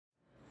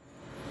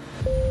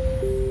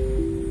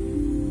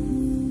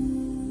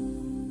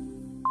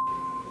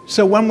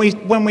So when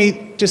we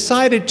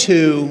decided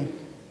to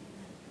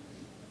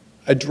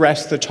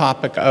address the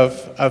topic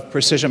of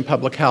precision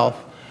public health,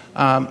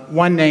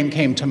 one name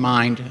came to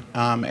mind,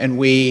 and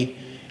we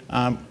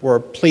were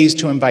pleased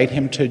to invite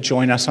him to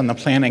join us on the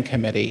planning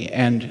committee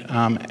and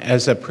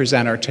as a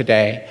presenter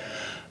today.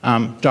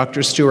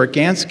 Dr. Stuart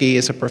Gansky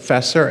is a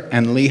professor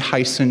and Lee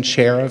Hyson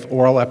Chair of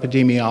Oral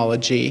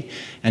Epidemiology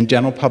and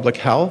Dental Public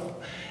Health,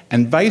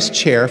 and Vice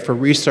Chair for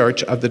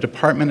Research of the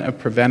Department of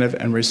Preventive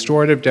and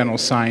Restorative Dental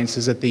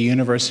Sciences at the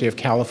University of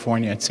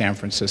California at San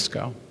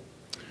Francisco.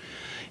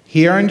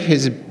 He earned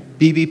his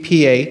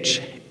BBPH,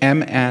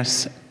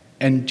 MS,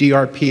 and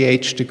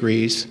DrPH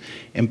degrees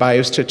in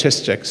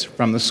biostatistics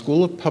from the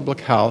School of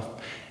Public Health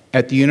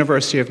at the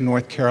University of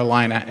North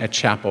Carolina at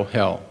Chapel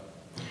Hill.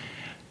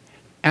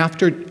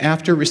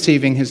 After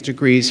receiving his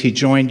degrees, he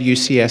joined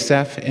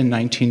UCSF in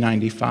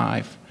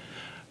 1995.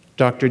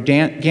 Dr.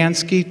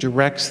 Gansky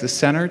directs the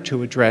Center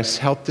to Address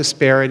Health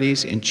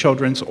Disparities in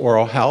Children's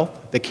Oral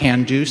Health, the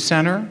CAN-DO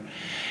Center,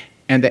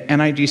 and the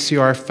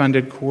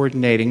NIDCR-funded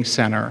Coordinating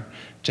Center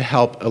to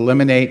help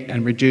eliminate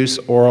and reduce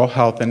oral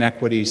health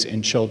inequities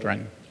in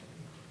children.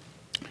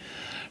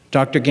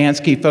 Dr.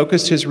 Gansky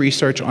focused his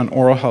research on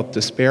oral health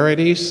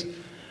disparities,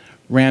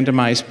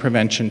 randomized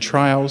prevention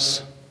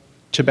trials,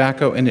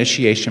 tobacco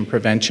initiation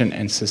prevention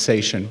and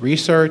cessation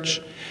research,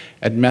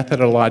 and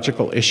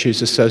methodological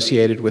issues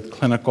associated with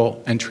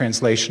clinical and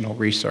translational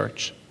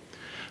research.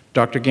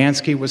 Dr.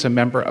 Gansky was a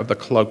member of the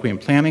Colloquium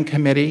Planning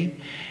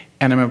Committee,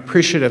 and I'm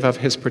appreciative of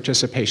his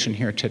participation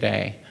here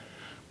today.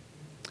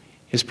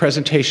 His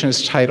presentation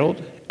is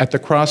titled, At the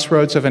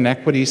Crossroads of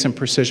Inequities in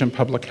Precision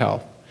Public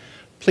Health.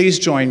 Please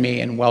join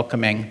me in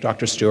welcoming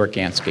Dr. Stuart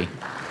Gansky.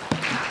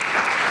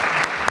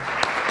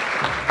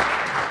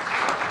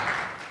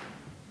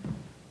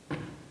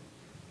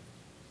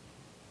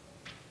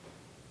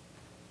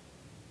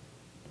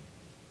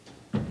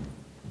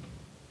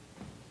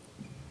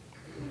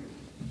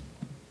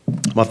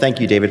 Well,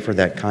 thank you, David, for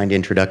that kind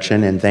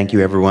introduction, and thank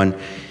you, everyone,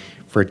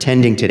 for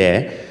attending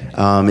today.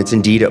 It's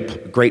indeed a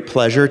great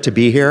pleasure to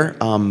be here,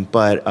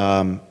 but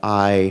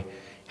I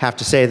have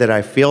to say that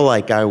I feel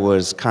like I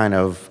was kind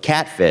of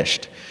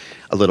catfished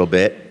a little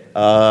bit.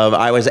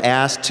 I was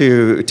asked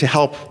to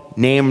help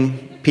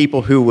name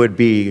people who would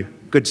be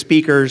good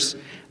speakers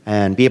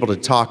and be able to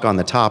talk on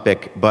the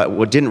topic,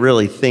 but didn't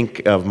really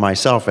think of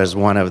myself as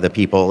one of the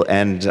people,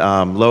 and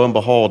lo and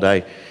behold,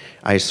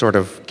 I sort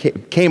of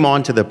came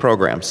onto the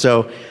program.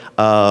 So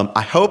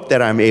I hope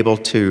that I'm able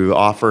to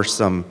offer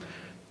some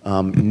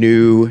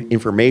new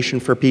information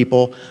for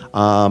people.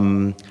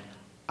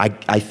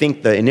 I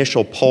think the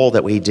initial poll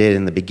that we did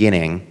in the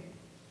beginning,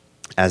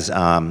 as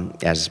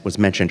was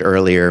mentioned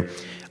earlier,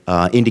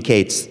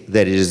 indicates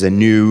that it is a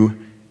new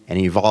and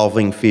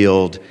evolving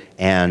field,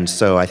 and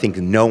so I think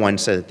no one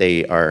said that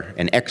they are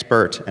an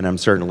expert, and I'm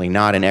certainly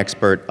not an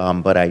expert,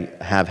 but I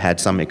have had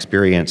some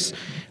experience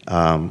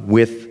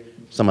with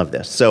some of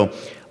this. So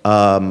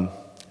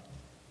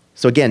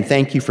again,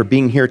 thank you for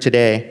being here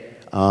today.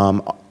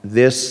 Some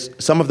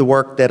of the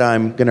work that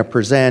I'm going to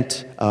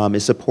present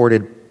is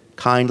supported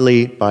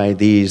kindly by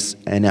these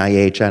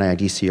NIH,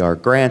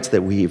 NIDCR grants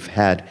that we've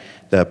had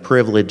the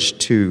privilege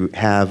to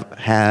have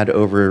had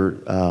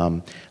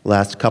over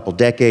last couple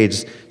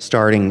decades,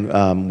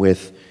 starting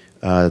with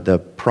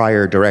the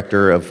prior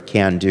director of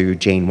CAN-DO,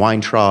 Jane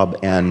Weintraub,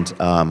 and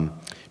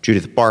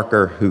Judith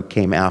Barker, who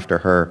came after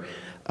her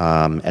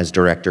as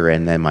director,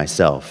 and then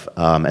myself,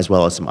 as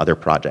well as some other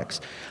projects.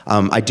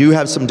 I do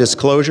have some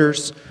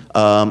disclosures.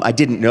 I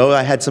didn't know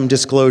I had some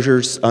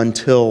disclosures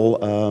until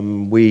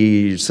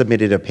we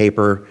submitted a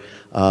paper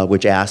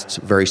which asked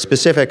very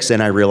specifics,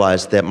 and I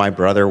realized that my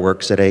brother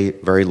works at a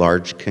very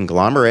large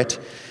conglomerate,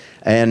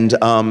 and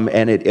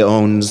it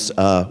owns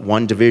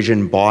one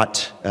division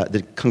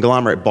the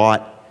conglomerate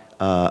bought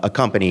a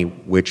company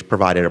which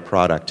provided a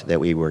product that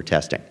we were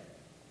testing.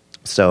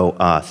 So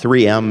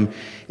 3M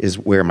is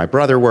where my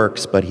brother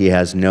works, but he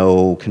has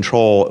no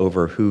control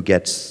over who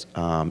gets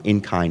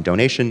in-kind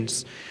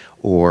donations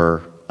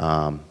or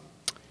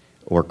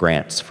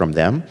grants from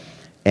them.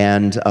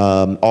 And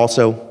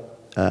also,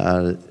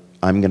 I'm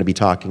going to be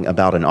talking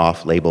about an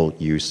off-label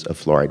use of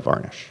fluoride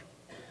varnish.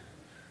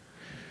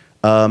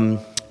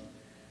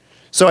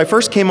 So I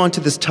first came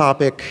onto this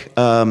topic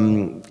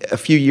a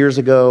few years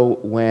ago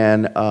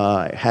when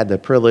I had the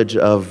privilege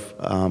of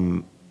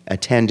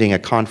attending a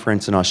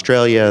conference in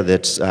Australia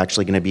that's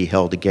actually going to be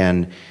held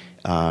again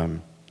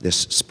this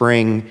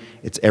spring.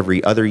 It's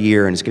every other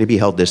year, and it's going to be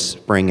held this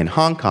spring in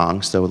Hong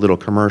Kong, so a little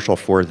commercial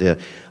for the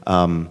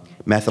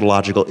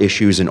Methodological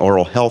Issues in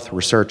Oral Health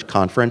Research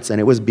Conference, and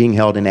it was being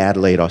held in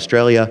Adelaide,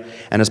 Australia,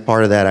 and as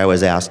part of that I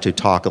was asked to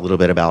talk a little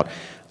bit about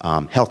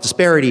health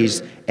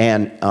disparities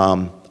and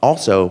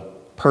also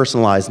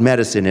personalized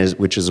medicine,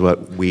 which is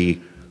what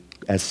we,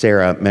 as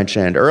Sarah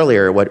mentioned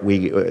earlier, what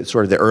we,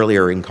 sort of the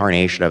earlier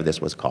incarnation of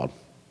this was called.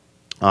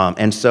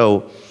 And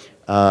so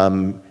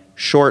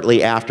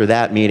shortly after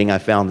that meeting, I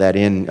found that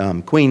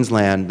in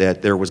Queensland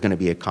that there was going to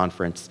be a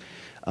conference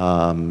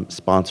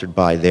sponsored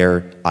by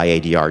their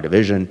IADR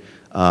division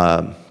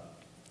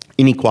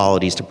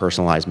inequalities to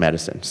personalized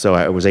medicine. So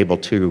I was able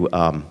to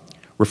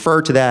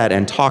refer to that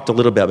and talked a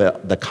little bit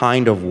about the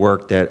kind of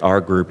work that our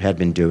group had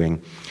been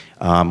doing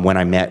when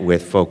I met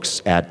with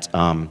folks at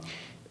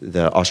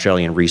the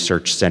Australian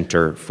Research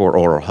Centre for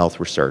Oral Health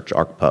Research,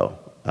 ARCPO,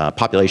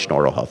 Population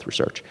Oral Health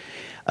Research.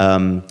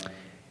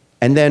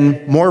 And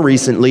then more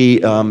recently,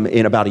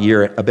 in about a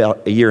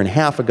year and a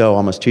half ago,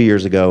 almost 2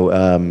 years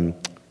ago,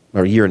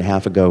 or a year and a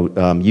half ago,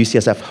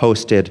 UCSF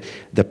hosted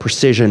the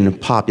Precision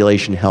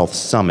Population Health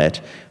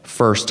Summit,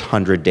 First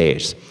 100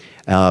 Days.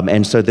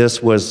 And so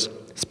this was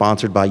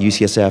sponsored by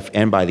UCSF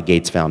and by the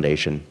Gates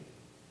Foundation,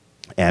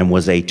 and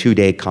was a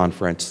 2-day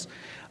conference,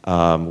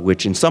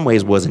 which in some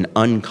ways was an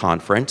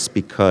unconference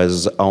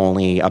because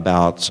only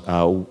about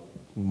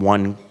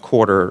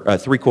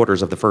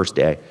 3/4 of the first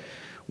day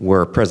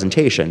were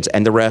presentations,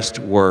 and the rest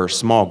were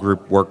small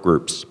group work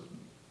groups.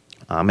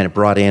 And it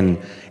brought in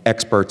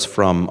experts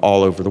from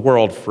all over the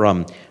world,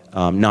 from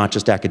not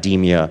just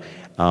academia,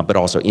 but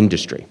also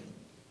industry.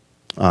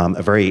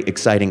 A very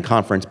exciting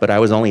conference, but I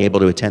was only able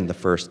to attend the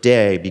first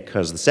day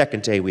because the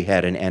second day we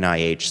had an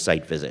NIH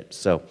site visit.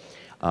 So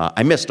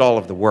I missed all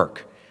of the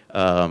work.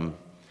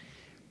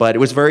 But it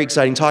was very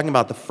exciting, talking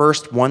about the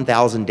first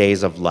 1,000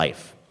 days of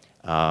life,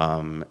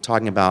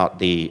 talking about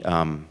the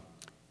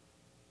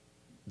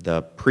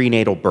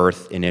prenatal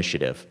birth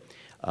initiative,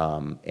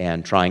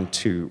 and trying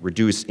to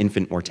reduce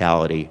infant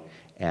mortality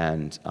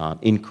and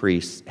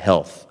increase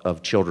health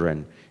of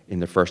children in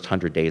the first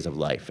 100 days of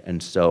life.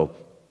 And so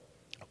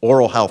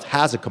oral health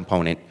has a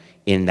component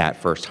in that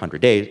first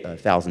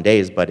 1,000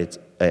 days, but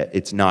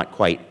it's not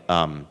quite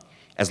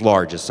as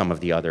large as some of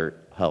the other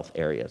health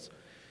areas.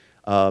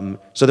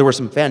 So there were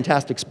some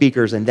fantastic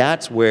speakers, and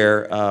that's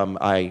where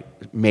I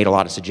made a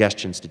lot of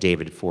suggestions to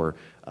David for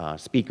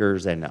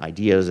speakers and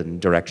ideas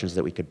and directions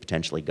that we could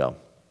potentially go.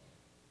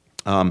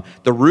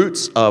 The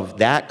roots of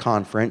that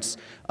conference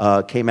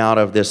came out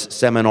of this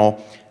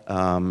seminal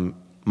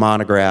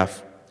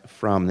monograph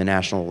from the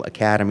National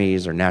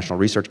Academies or National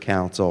Research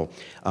Council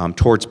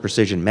towards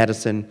precision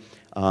medicine,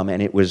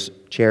 and it was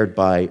chaired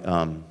by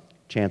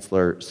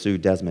Chancellor Sue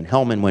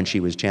Desmond-Hellmann when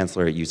she was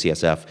chancellor at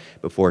UCSF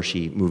before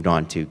she moved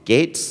on to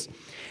Gates,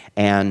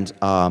 and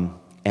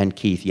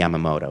Keith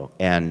Yamamoto,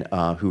 and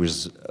who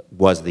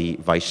was the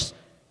vice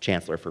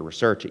chancellor for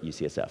research at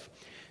UCSF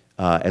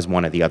as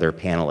one of the other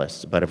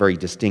panelists, but a very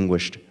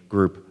distinguished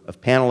group of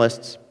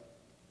panelists.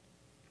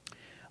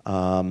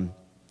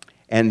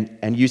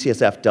 And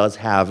UCSF does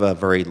have a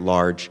very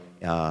large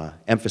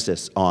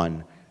emphasis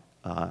on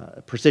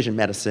precision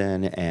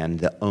medicine and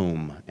the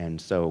OME. And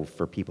so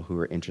for people who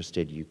are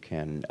interested, you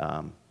can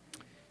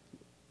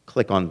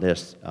click on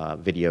this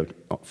video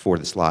for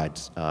the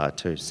slides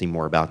to see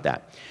more about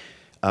that.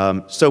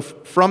 So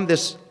from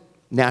this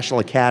National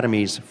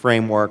Academies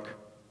framework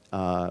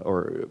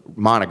or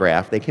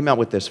monograph, they came out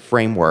with this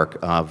framework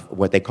of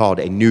what they called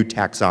a new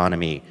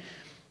taxonomy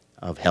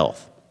of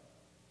health.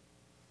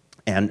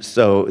 And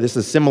so this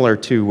is similar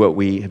to what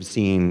we have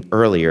seen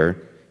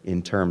earlier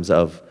in terms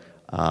of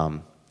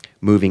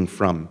moving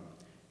from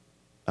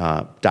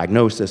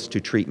diagnosis to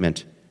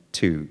treatment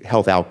to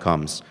health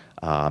outcomes,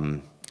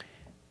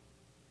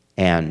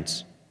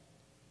 and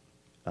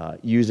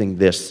using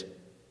this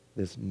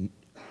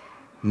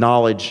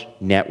knowledge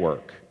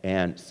network.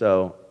 And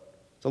so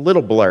it's a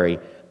little blurry,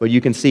 but you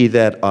can see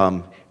that,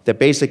 that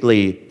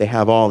basically they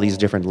have all these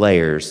different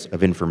layers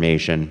of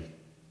information,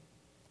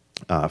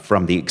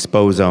 from the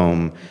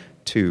exposome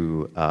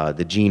to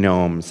the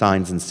genome,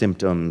 signs and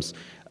symptoms,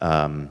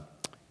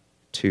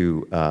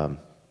 to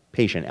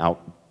patient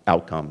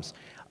outcomes.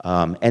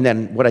 And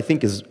then what I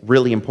think is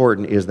really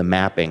important is the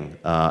mapping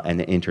and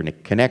the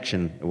internet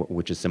connection,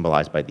 which is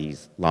symbolized by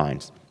these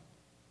lines.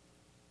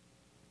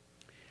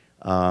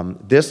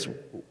 This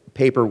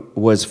paper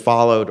was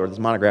followed, or this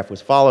monograph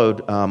was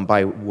followed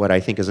by what I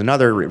think is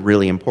another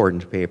really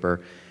important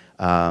paper,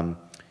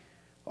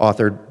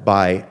 authored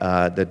by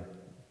the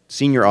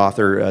senior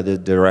author, the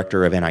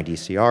director of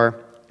NIDCR,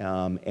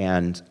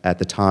 and at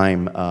the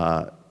time,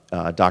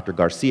 Dr.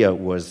 Garcia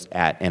was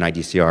at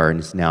NIDCR and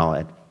is now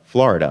at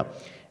Florida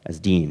as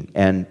dean.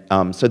 And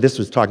so this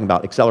was talking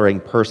about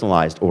accelerating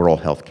personalized oral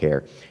health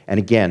care. And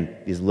again,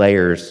 these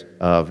layers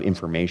of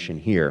information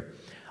here.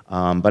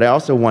 But I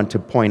also want to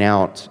point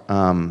out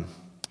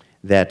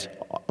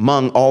that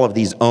among all of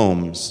these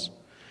OMEs,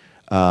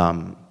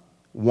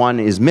 one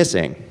is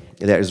missing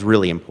that is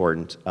really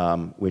important,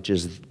 which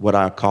is what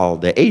I call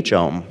the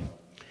HOME,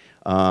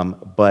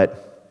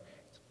 but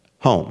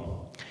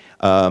home.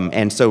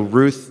 And so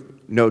Ruth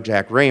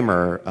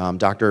Nojak-Raymer,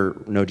 Dr.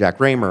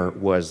 Nojak-Raymer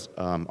was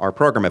our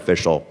program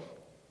official,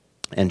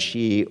 and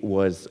she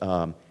was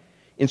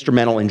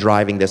instrumental in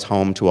driving this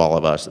home to all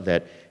of us,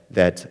 that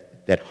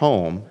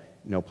home,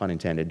 no pun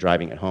intended,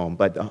 driving it home,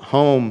 but the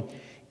home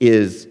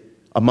is,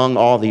 among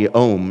all the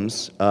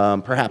OMEs,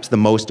 perhaps the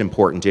most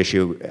important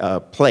issue,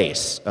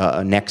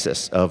 a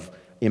nexus of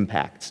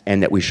impacts,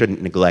 and that we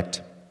shouldn't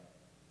neglect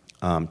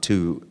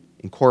to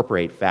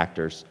incorporate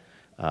factors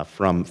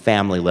from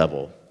family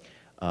level.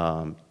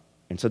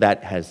 And so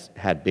that has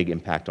had big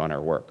impact on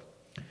our work.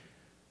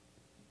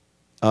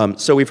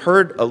 So we've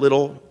heard a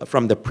little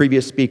from the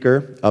previous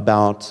speaker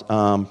about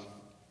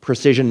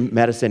Precision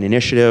Medicine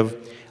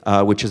Initiative,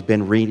 which has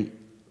been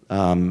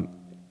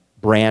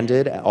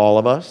branded, all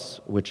of us,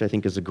 which I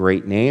think is a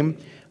great name.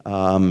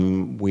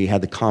 We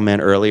had the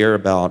comment earlier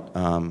about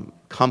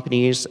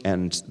companies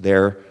and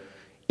their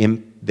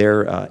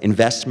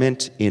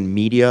investment in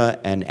media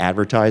and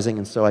advertising,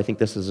 and so I think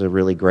this is a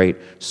really great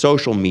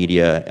social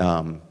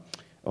media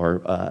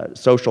or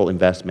social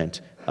investment.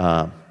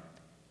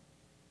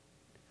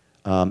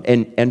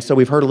 And so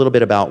we've heard a little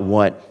bit about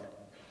what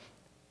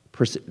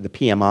the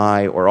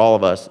PMI, or all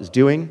of us, is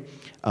doing.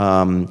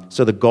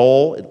 So the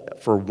goal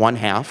for one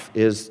half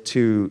is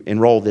to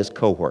enroll this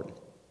cohort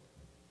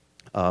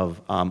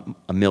of 1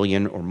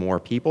 million or more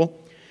people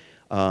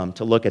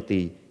to look at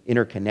the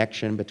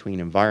interconnection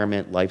between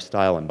environment,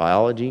 lifestyle, and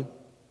biology,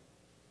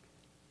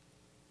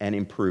 and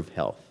improve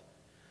health.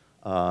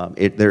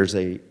 There's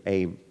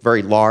a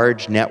very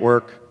large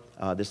network.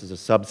 This is a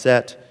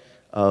subset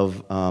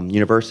of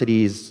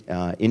universities,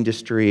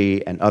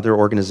 industry, and other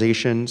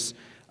organizations.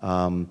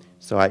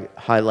 So I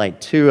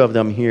highlight 2 of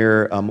them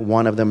here.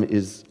 One of them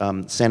is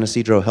San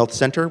Ysidro Health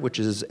Center, which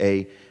is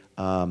a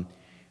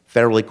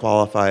federally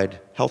qualified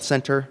health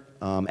center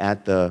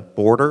at the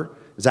border.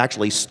 It was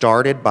actually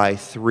started by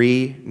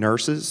 3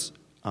 nurses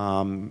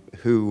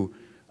who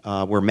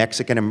were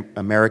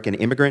Mexican-American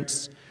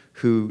immigrants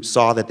who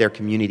saw that their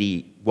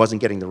community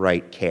wasn't getting the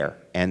right care,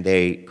 and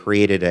they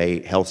created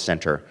a health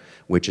center,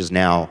 which is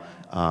now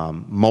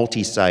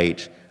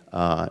multi-site,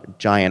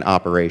 giant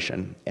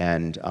operation,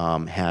 and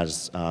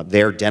has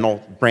their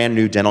brand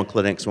new dental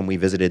clinics. When we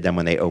visited them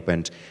when they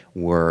opened,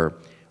 were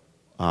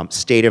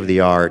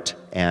state-of-the-art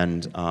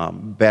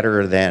and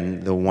better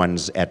than the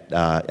ones at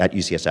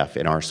UCSF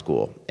in our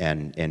school,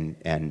 and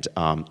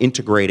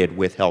integrated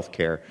with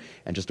healthcare,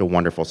 and just a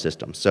wonderful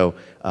system. So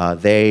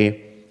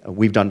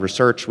we've done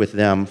research with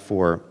them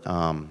for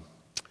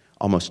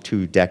almost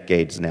 2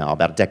 decades now,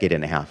 about a decade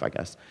and a half, I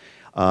guess.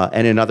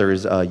 And another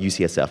is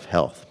UCSF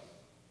Health.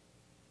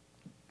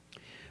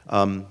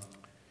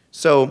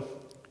 So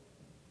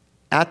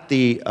at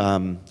the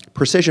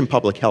Precision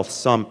Public Health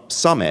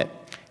Summit,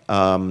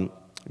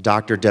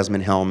 Dr.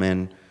 Desmond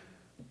Hellman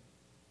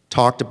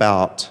talked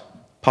about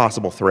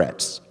possible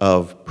threats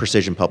of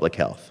precision public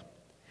health,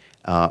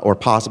 or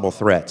possible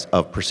threats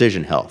of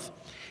precision health.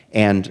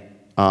 And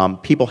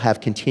people have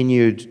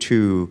continued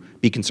to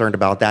be concerned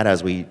about that,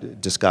 as we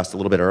discussed a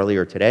little bit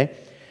earlier today.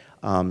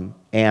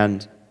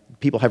 And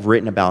people have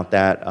written about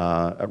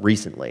that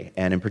recently.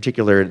 And in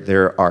particular,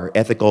 there are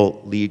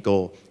ethical,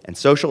 legal, and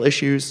social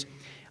issues.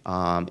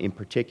 In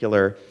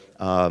particular,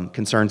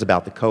 concerns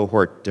about the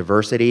cohort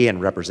diversity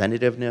and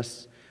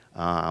representativeness,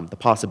 the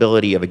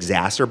possibility of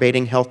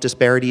exacerbating health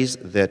disparities,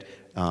 that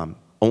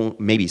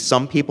maybe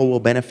some people will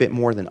benefit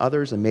more than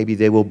others, and maybe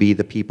they will be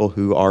the people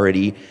who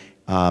already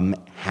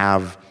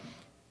have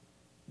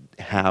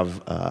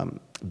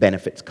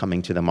benefits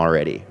coming to them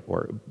already,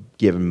 or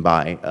given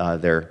by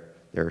their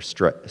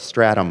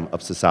stratum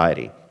of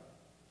society.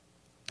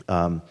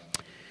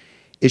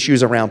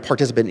 Issues around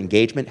participant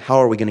engagement. How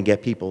are we going to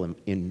get people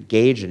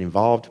engaged and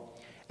involved?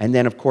 And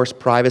then, of course,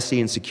 privacy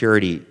and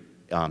security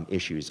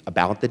issues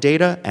about the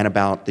data and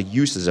about the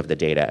uses of the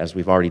data, as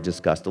we've already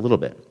discussed a little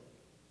bit.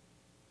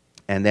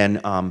 And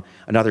then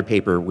another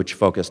paper which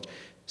focused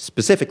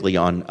specifically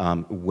on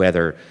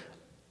whether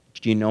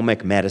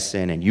genomic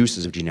medicine and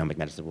uses of genomic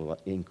medicine will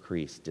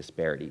increase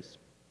disparities.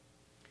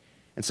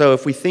 And so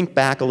if we think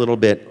back a little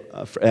bit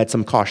at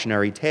some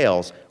cautionary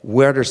tales,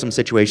 where are some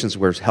situations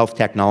where health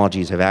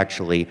technologies have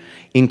actually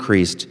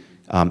increased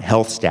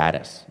health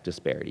status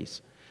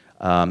disparities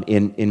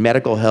in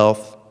medical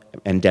health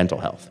and dental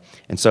health?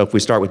 And so if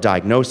we start with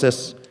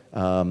diagnosis,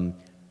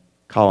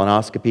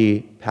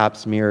 colonoscopy, pap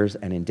smears,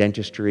 and in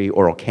dentistry,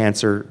 oral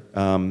cancer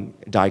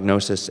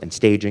diagnosis and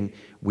staging,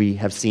 we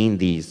have seen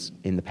these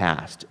in the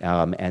past,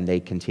 and they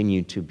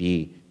continue to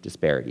be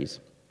disparities.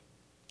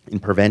 In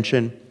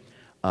prevention,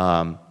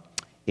 on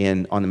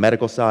the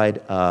medical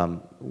side,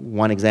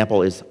 one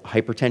example is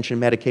hypertension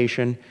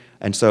medication.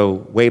 And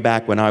so way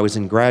back when I was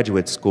in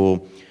graduate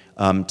school,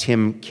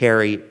 Tim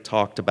Carey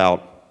talked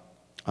about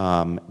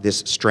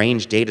this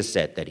strange data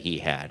set that he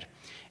had.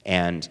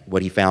 And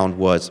what he found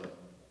was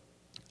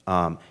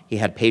he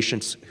had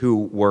patients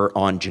who were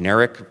on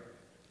generic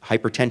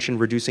hypertension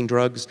reducing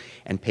drugs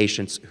and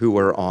patients who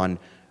were on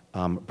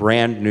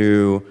brand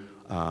new,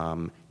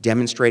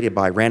 demonstrated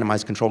by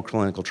randomized controlled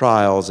clinical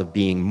trials of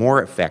being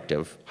more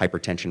effective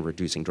hypertension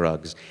reducing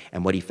drugs.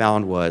 And what he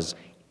found was,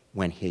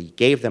 when he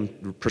gave them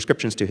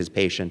prescriptions to his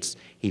patients,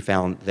 he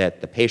found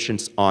that the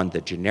patients on the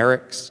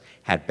generics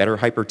had better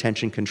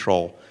hypertension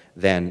control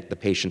than the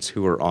patients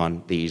who were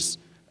on these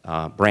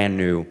brand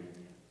new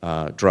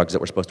drugs that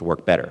were supposed to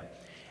work better.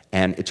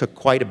 And it took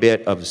quite a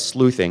bit of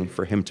sleuthing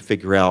for him to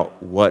figure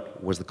out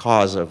what was the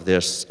cause of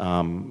this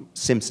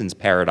Simpson's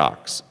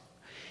paradox.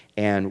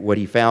 And what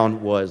he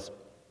found was,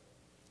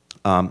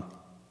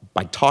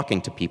 by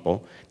talking to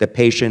people, that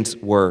patients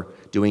were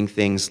doing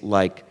things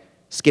like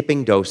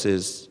skipping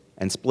doses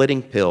and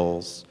splitting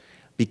pills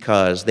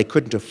because they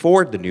couldn't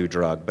afford the new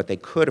drug, but they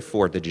could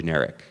afford the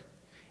generic.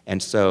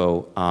 And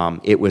so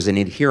it was an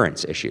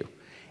adherence issue.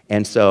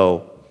 And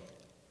so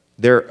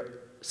there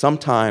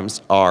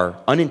sometimes are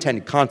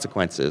unintended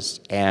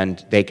consequences,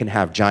 and they can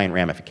have giant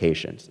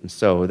ramifications. And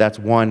so that's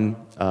one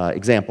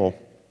example.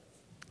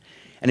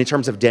 And in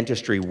terms of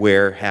dentistry,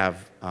 where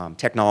have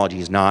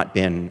technologies not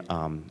been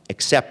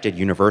accepted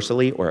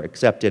universally or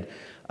accepted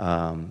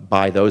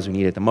by those who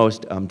need it the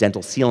most,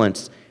 dental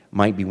sealants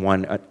might be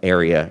one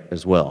area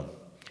as well.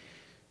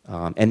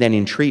 And then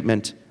in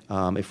treatment,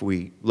 if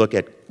we look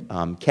at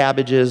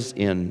cabbages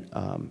in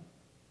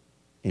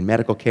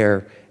medical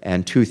care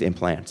and tooth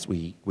implants,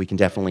 we can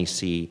definitely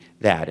see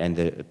that, and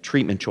the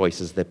treatment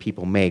choices that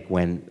people make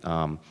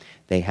when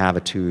they have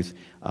a tooth.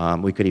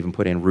 We could even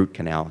put in root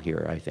canal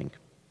here, I think,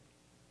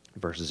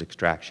 versus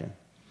extraction.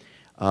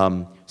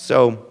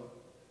 So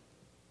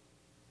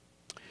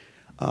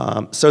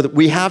that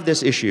we have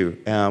this issue.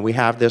 We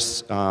have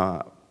this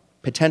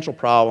potential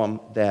problem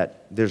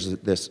that there's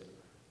this,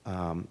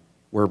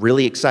 we're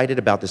really excited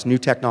about this new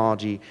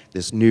technology,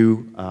 this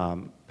new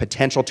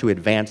potential to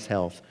advance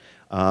health,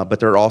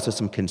 but there are also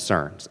some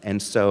concerns. And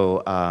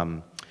so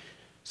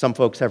some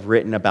folks have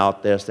written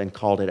about this and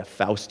called it a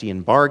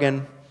Faustian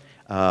bargain.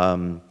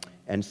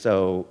 And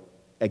so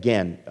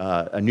again,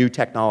 a new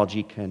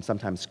technology can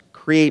sometimes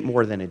create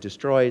more than it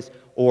destroys,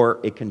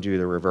 or it can do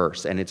the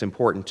reverse. And it's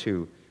important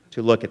to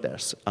look at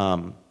this.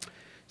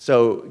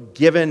 So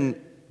given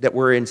that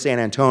we're in San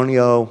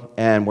Antonio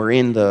and we're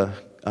in the,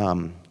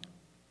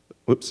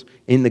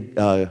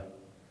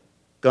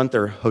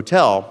 Gunther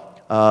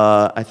Hotel,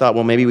 I thought,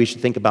 well, maybe we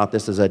should think about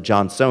this as a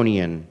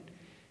Johnsonian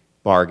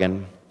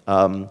bargain.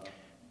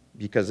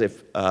 Because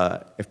if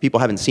people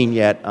haven't seen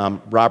yet,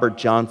 Robert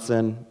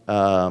Johnson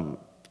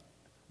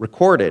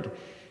recorded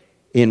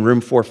in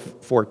room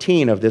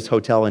 414 of this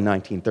hotel in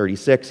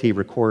 1936. He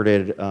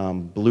recorded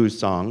blues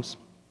songs,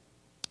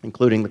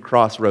 including the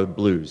Crossroads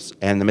Blues.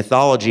 And the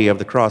mythology of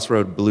the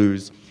Crossroads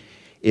Blues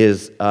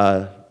is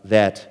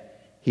that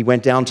he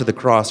went down to the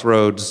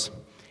crossroads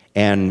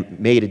and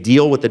made a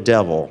deal with the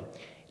devil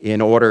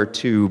in order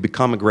to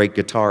become a great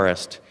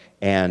guitarist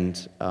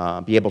and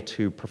be able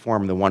to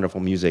perform the wonderful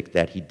music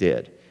that he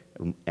did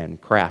and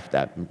craft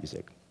that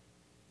music.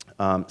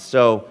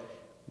 So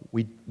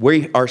we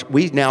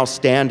now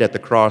stand at the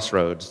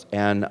crossroads,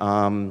 and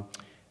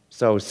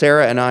so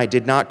Sarah and I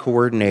did not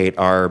coordinate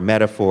our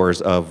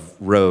metaphors of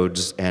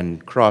roads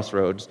and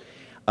crossroads,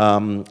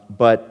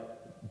 but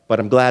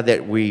I'm glad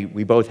that we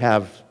both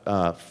have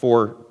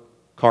 4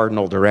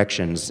 cardinal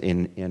directions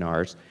in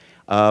ours.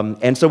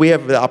 And so we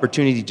have the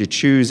opportunity to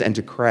choose and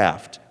to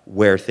craft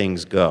where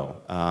things go.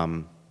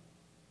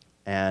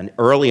 And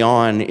early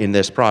on in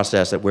this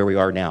process, at where we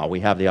are now, we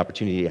have the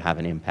opportunity to have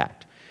an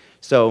impact.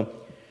 So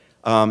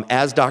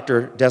as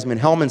Dr.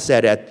 Desmond Hellman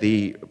said at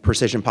the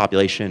Precision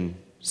Population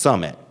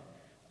Summit,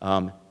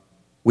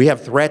 we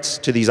have threats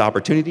to these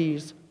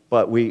opportunities,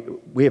 but we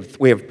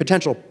have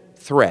potential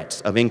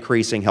threats of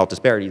increasing health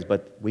disparities,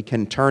 but we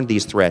can turn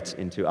these threats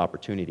into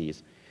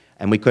opportunities.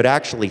 And we could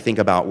actually think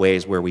about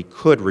ways where we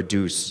could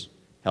reduce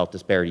health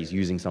disparities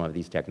using some of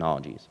these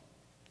technologies.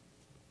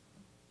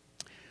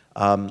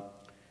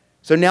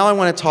 So now I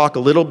want to talk a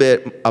little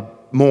bit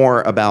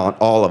more about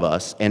all of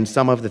us and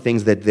some of the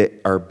things that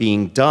are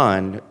being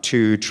done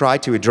to try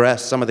to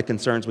address some of the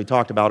concerns we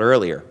talked about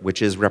earlier,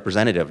 which is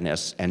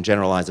representativeness and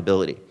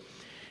generalizability.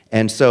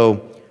 And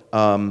so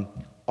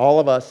all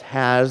of us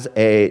has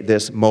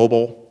this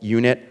mobile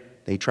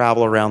unit. They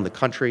travel around the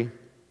country.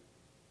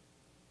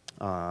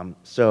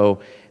 So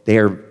they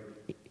are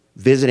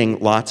visiting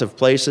lots of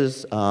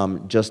places.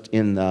 Just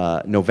in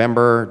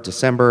November,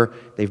 December,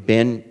 they've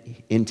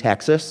been in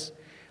Texas.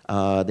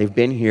 They've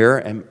been here,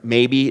 and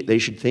maybe they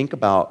should think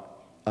about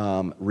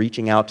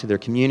reaching out to their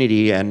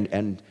community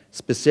and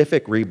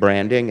specific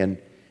rebranding,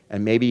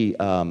 and maybe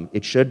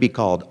it should be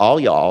called All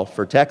Y'all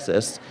for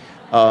Texas.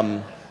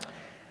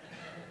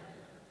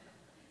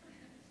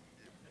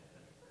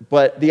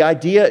 But the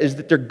idea is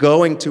that they're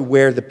going to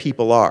where the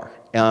people are,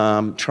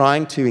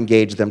 trying to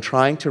engage them,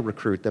 trying to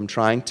recruit them,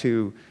 trying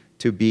to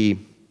be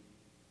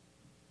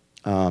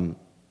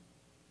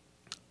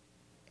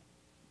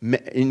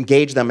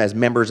engage them as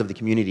members of the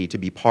community to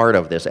be part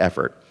of this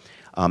effort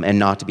and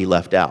not to be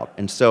left out.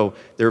 And so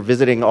they're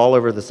visiting all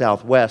over the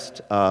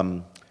Southwest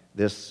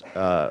this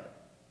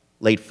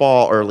late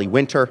fall, early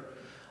winter.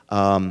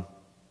 Some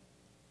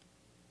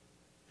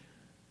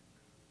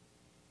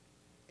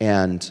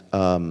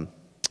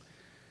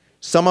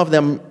of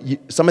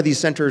these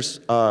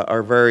centers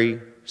are very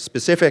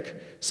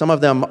specific. Some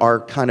of them are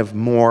kind of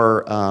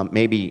more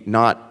maybe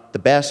not the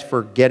best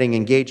for getting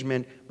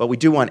engagement, but we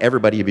do want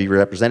everybody to be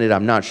represented.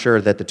 I'm not sure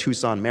that the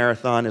Tucson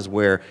Marathon is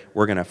where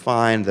we're going to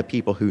find the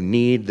people who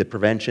need the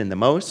prevention the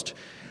most,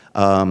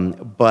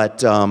 but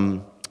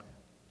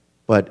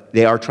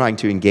they are trying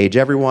to engage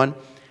everyone.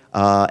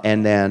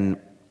 And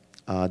then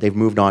they've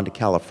moved on to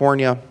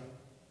California,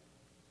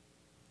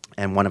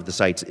 and one of the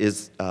sites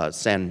is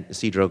San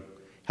Isidro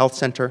Health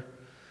Center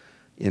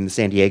in the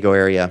San Diego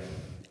area.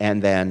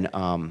 And then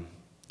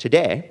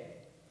today,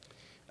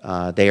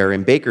 They are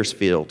in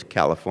Bakersfield,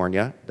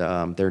 California.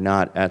 They're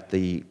not at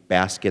the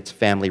Baskets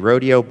Family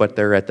Rodeo, but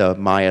they're at the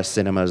Maya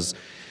Cinemas.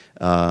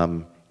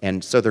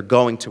 And so they're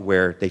going to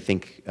where they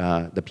think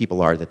the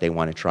people are that they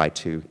want to try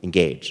to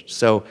engage.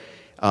 So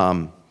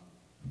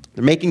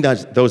they're making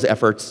those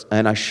efforts,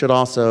 and I should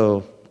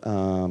also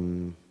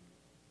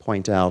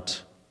point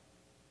out,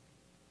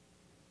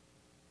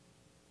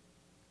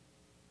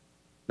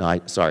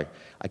 sorry,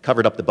 I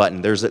covered up the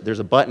button. There's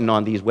a button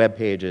on these web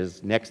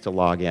pages next to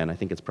log in, I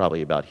think it's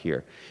probably about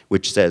here,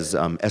 which says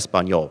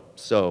Espanol.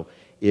 So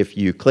if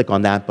you click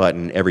on that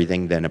button,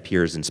 everything then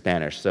appears in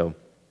Spanish. So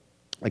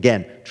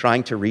again,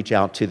 trying to reach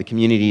out to the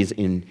communities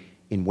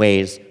in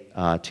ways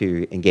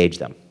to engage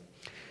them.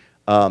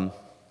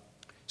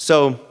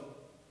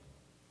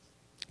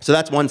 So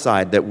that's one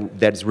side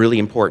that's really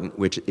important,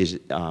 which is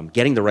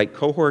getting the right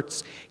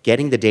cohorts,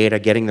 getting the data,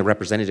 getting the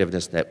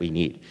representativeness that we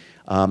need.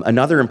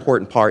 Another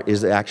important part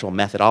is the actual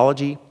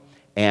methodology.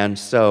 And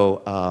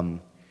so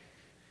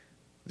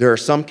there are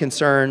some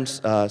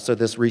concerns. So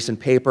this recent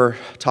paper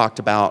talked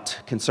about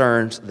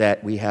concerns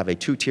that we have a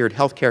two-tiered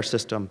healthcare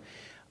system.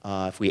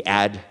 If we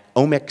add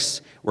omics,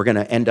 we're going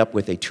to end up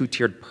with a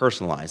two-tiered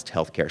personalized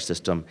healthcare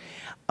system.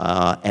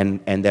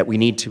 And that we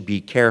need to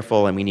be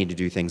careful and we need to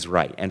do things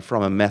right. And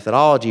from a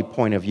methodology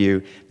point of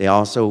view, they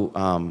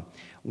also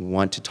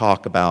want to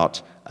talk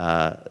about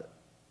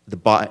the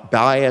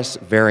bias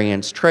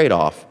variance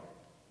trade-off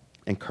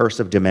and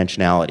cursive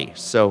dimensionality.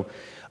 So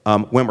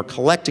when we're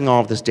collecting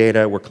all of this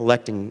data, we're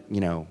collecting, you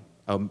know,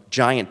 a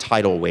giant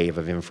tidal wave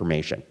of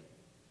information.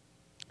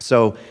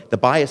 So the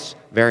bias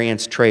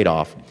variance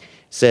trade-off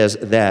says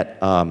that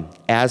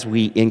as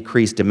we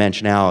increase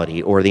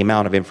dimensionality, or the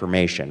amount of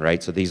information,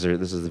 right? So this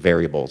is the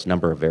variables,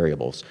 number of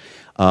variables,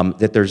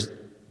 that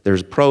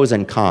there's pros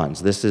and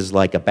cons. This is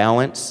like a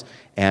balance,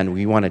 and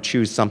we want to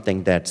choose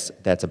something that's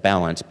a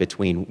balance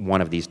between one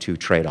of these two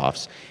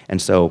trade-offs.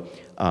 And so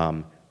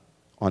on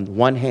the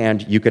one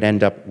hand, you could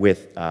end up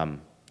with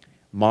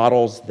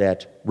models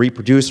that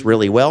reproduce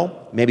really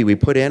well. Maybe we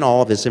put in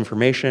all of this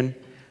information,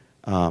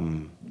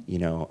 you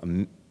know,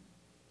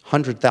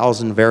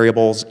 100,000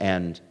 variables,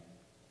 and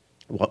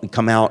what we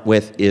come out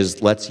with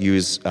is, let's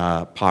use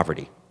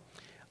poverty.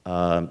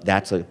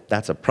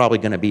 That's probably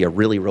going to be a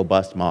really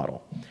robust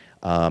model.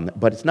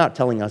 But it's not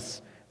telling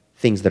us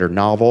things that are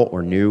novel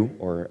or new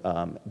or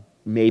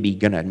maybe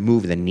going to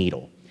move the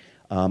needle.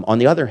 On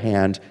the other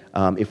hand,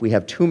 if we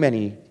have too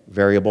many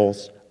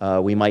variables,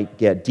 we might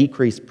get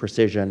decreased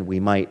precision. We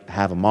might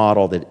have a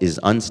model that is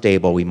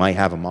unstable. We might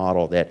have a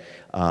model that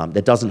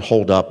doesn't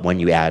hold up when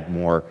you add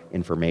more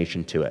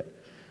information to it.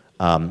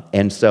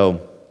 And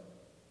so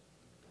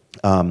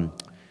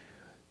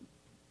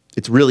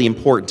it's really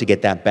important to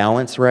get that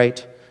balance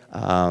right.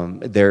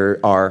 There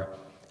are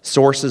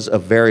sources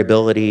of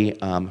variability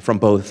from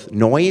both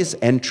noise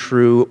and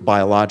true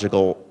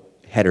biological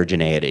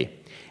heterogeneity.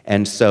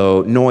 And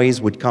so noise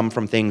would come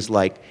from things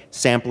like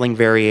sampling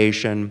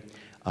variation,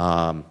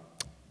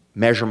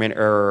 measurement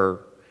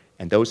error,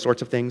 and those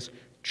sorts of things.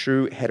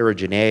 True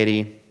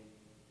heterogeneity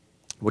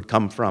would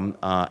come from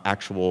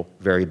actual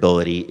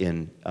variability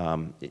in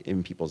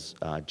people's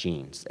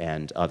genes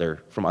and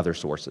from other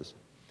sources.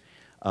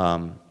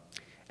 And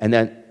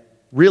then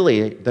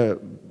really,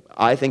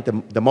 I think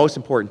the most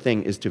important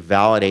thing is to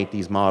validate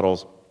these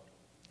models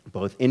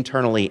both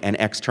internally and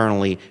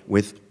externally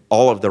with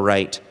all of the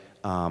right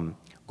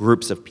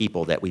groups of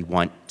people that we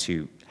want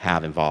to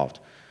have involved.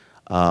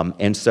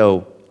 And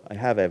so I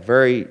have a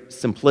very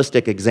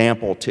simplistic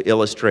example to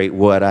illustrate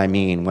what I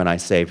mean when I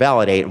say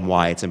validate and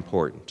why it's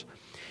important.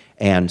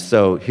 And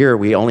so here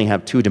we only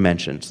have two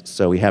dimensions.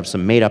 So we have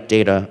some made-up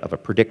data of a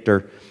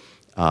predictor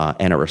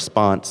and a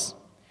response,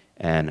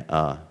 and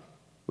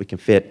we can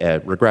fit a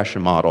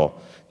regression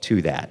model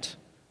to that.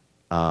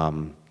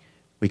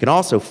 We can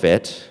also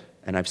fit,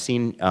 and I've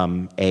seen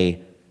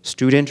a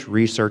student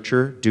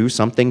researcher do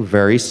something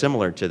very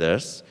similar to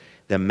this,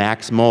 the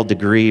maximal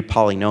degree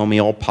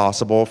polynomial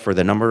possible for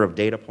the number of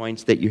data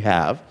points that you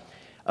have.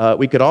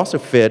 We could also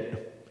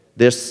fit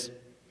this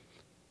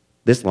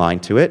line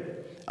to it.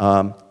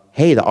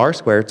 Hey, the R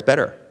squared, it's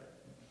better.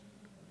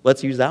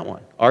 Let's use that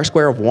one. R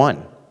square of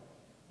 1.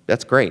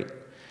 That's great.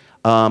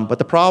 But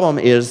the problem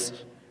is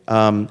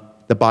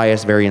the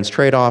bias variance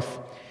trade-off.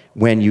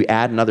 When you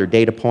add another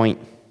data point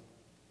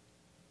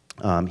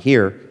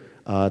here,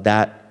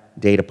 that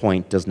data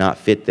point does not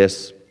fit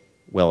this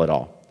well at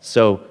all.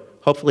 So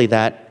hopefully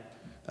that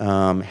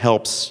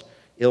helps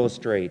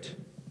illustrate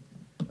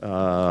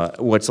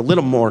what's a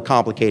little more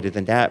complicated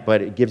than that,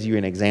 but it gives you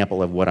an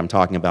example of what I'm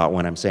talking about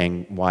when I'm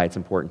saying why it's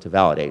important to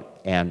validate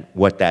and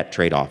what that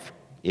trade-off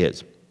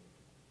is.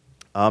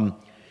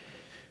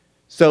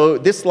 So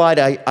this slide,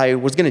 I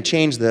was going to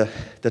change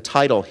the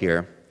title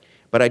here,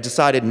 but I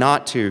decided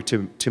not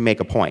to make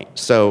a point.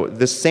 So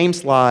this same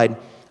slide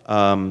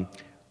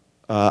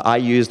I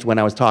used when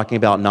I was talking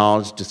about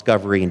knowledge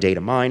discovery and data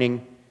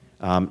mining.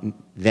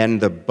 Then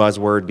the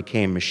buzzword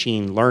became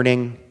machine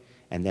learning,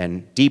 and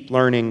then deep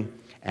learning,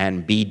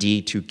 and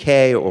BD to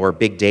K, or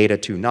big data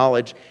to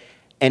knowledge.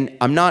 And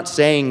I'm not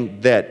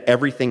saying that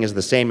everything is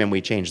the same and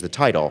we change the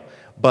title,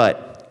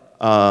 but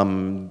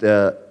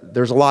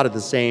there's a lot of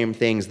the same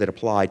things that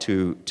apply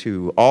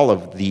to all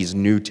of these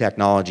new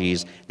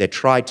technologies that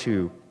try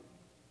to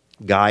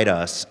guide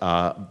us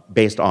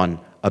based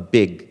on a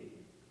big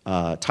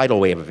tidal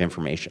wave of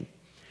information.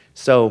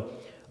 So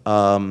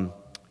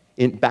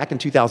back in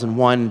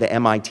 2001, the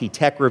MIT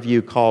Tech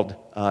Review called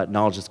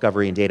knowledge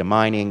discovery and data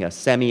mining a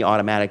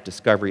semi-automatic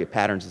discovery of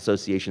patterns,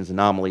 associations,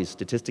 anomalies,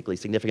 statistically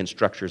significant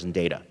structures, and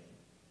data.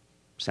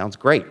 Sounds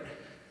great.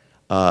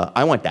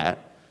 I want that.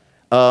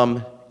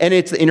 And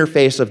it's the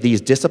interface of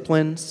these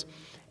disciplines.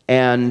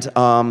 And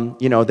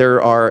you know,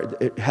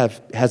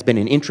 has been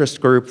an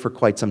interest group for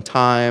quite some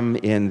time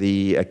in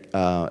the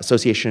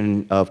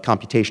Association of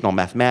Computational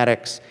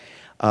Mathematics,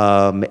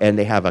 and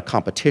they have a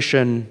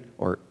competition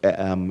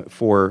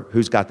for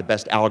who's got the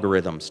best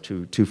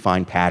algorithms to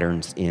find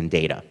patterns in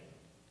data.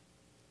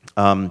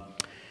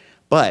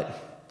 But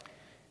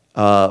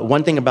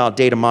one thing about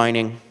data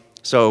mining,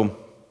 so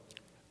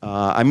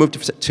I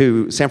moved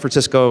to San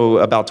Francisco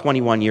about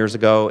 21 years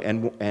ago,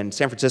 and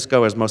San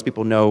Francisco, as most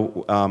people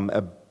know,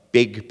 a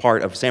big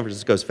part of San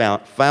Francisco's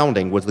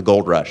founding was the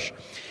gold rush.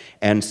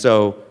 And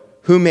so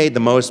who made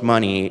the most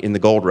money in the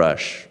gold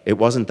rush? It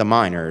wasn't the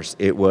miners,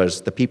 it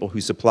was the people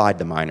who supplied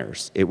the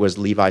miners. It was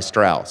Levi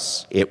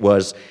Strauss. It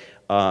was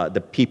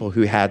the people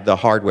who had the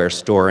hardware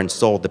store and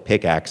sold the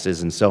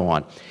pickaxes and so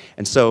on.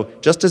 And so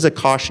just as a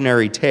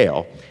cautionary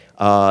tale,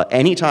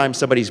 anytime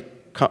somebody's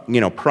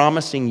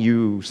promising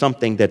you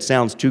something that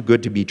sounds too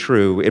good to be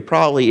true, it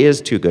probably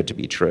is too good to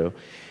be true.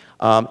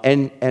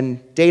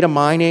 And data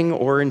mining,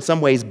 or in some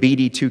ways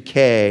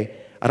BD2K,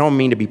 I don't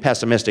mean to be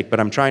pessimistic, but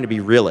I'm trying to be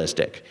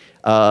realistic.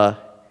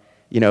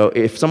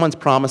 If someone's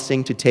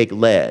promising to take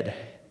lead,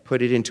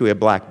 put it into a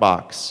black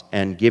box,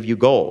 and give you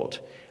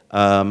gold,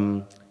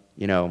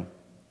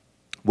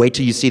 wait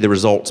till you see the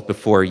results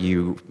before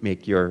you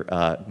make your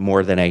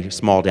more than a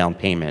small down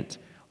payment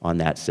on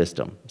that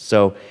system.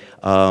 So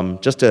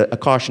just a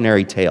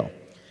cautionary tale.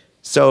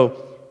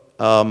 So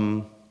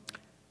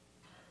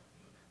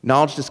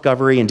knowledge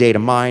discovery and data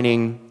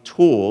mining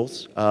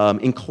tools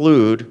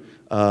include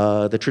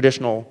the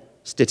traditional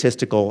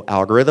statistical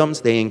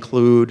algorithms. They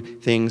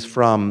include things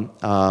from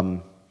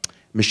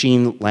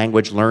machine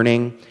language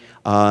learning,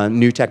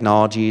 new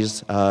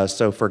technologies,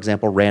 so for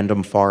example,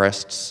 random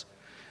forests,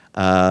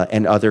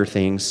 and other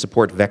things,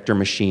 support vector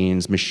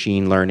machines,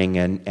 machine learning,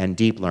 and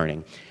deep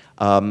learning.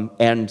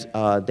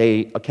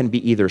 They can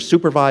be either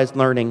supervised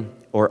learning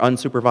or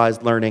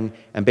unsupervised learning,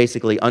 and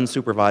basically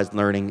unsupervised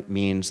learning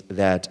means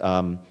that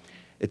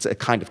it's a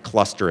kind of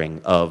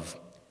clustering of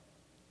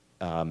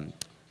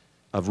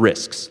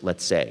risks,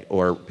 let's say,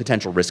 or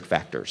potential risk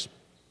factors.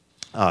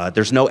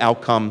 There's no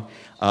outcome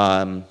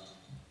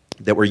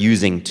that we're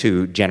using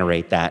to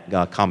generate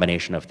that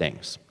combination of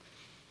things.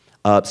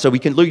 So we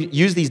can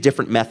use these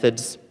different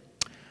methods,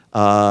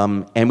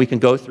 and we can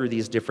go through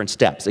these different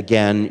steps.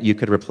 Again, you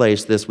could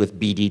replace this with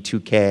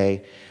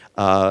BD2K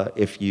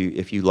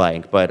if you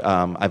like, but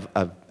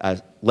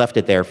I've left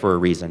it there for a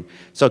reason.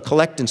 So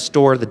collect and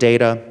store the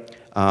data.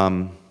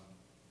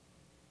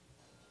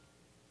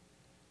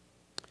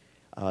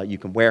 You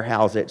can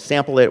warehouse it,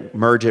 sample it,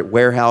 merge it,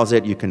 warehouse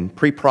it. You can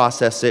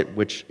pre-process it,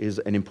 which is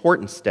an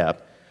important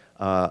step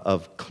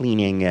of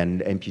cleaning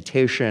and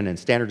imputation and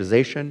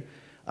standardization.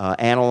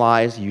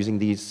 Analyze using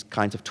these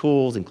kinds of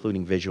tools,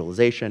 including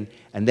visualization.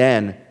 And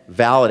then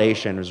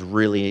validation is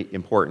really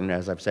important,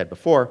 as I've said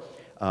before,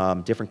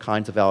 different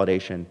kinds of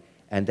validation,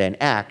 and then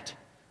act.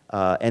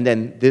 And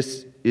then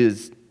this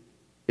is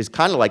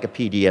kind of like a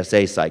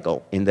PDSA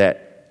cycle in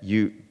that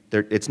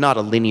it's not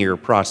a linear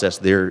process.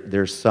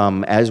 There's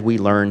some, as we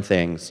learn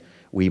things,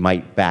 we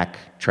might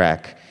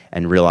backtrack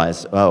and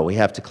realize, oh, we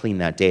have to clean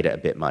that data a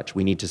bit much.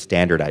 We need to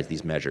standardize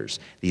these measures.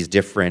 These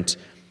different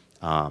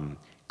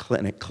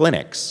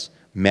clinics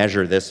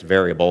measure this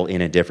variable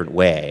in a different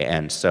way,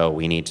 and so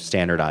we need to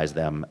standardize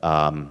them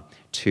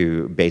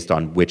based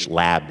on which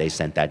lab they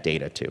sent that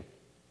data to.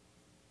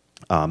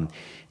 In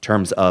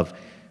terms of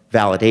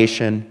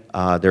validation,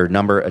 there are a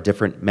number of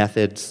different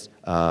methods,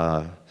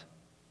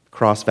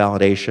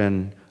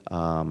 cross-validation,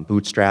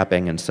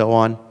 bootstrapping, and so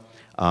on.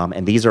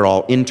 And these are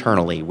all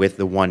internally with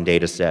the one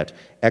data set.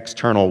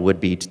 External would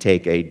be to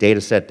take a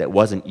data set that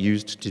wasn't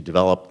used to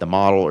develop the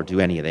model or do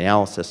any of the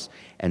analysis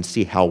and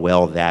see how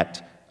well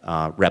that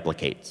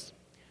replicates.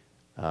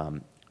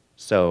 And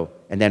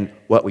then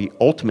what we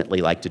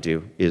ultimately like to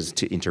do is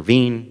to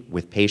intervene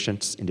with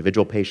patients,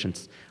 individual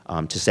patients,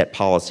 to set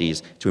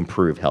policies to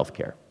improve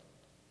healthcare.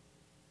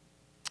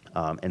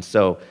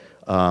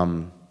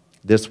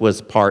 This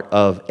was part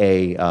of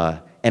a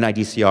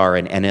NIDCR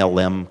and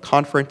NLM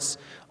conference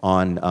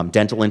on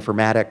dental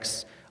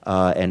informatics,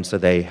 and so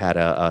they had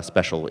a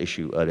special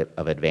issue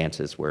of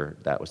Advances where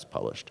that was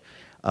published.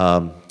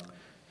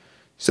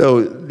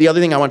 So the other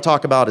thing I want to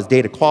talk about is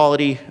data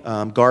quality,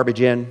 garbage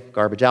in,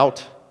 garbage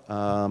out.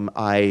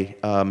 I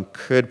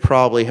could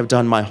probably have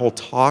done my whole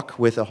talk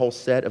with a whole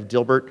set of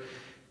Dilbert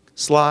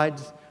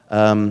slides.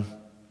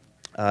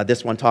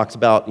 This one talks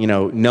about,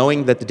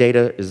 knowing that the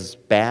data is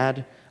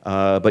bad,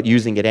 but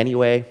using it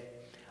anyway,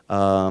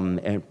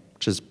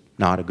 which is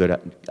not a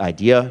good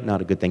idea,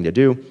 not a good thing to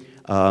do.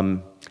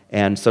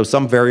 And so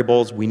some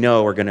variables we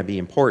know are going to be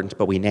important,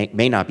 but we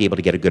may not be able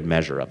to get a good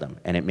measure of them,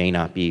 and it may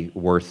not be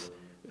worth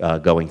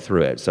going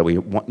through it. So we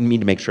need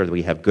to make sure that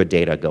we have good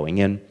data going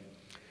in.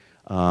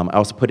 I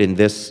also put in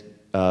this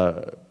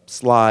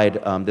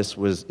slide. This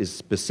is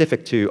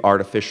specific to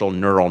artificial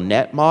neural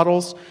net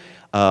models,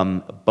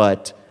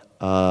 but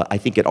I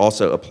think it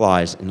also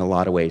applies in a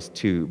lot of ways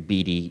to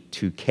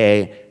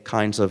BD2K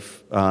kinds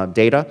of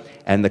data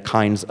and the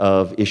kinds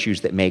of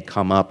issues that may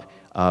come up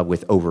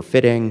with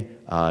overfitting,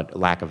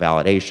 lack of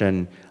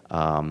validation,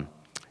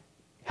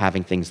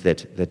 having things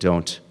that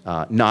don't,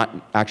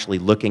 not actually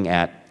looking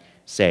at,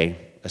 say,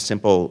 a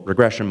simple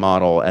regression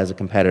model as a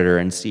competitor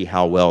and see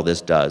how well this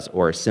does,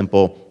 or a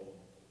simple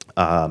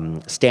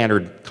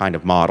standard kind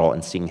of model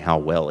and seeing how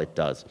well it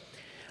does.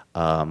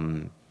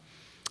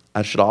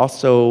 I should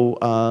also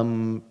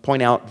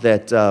point out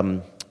that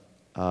the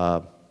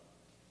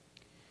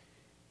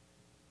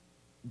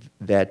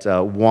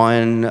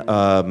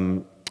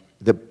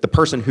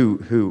person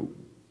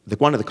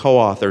one of the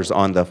co-authors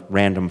on the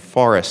random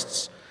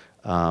forests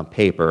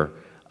paper,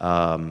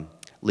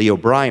 Leo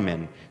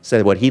Bryman,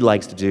 said what he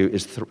likes to do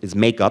is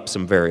make up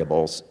some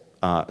variables,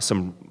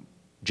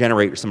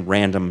 generate some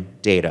random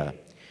data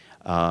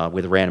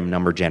with a random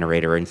number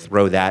generator and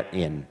throw that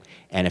in.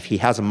 And if he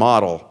has a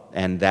model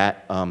and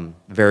that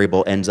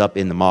variable ends up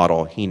in the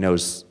model, he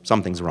knows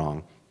something's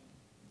wrong,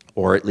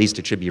 or at least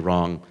it should be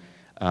wrong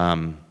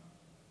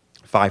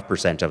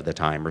 5% of the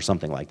time or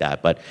something like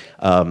that, but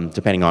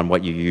depending on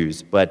what you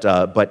use.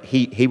 But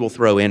he will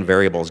throw in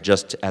variables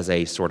just as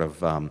a sort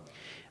of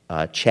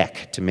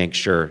check to make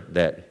sure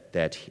that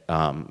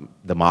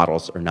the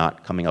models are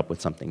not coming up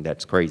with something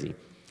that's crazy.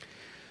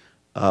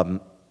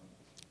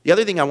 The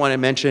other thing I want to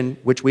mention,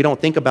 which we don't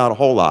think about a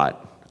whole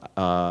lot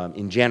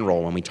in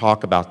general when we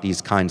talk about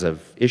these kinds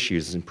of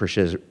issues in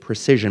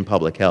precision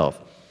public health,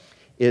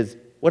 is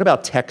what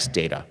about text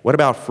data? What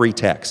about free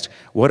text?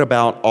 What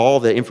about all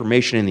the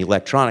information in the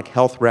electronic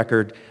health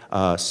record,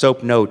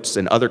 SOAP notes,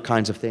 and other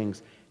kinds of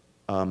things?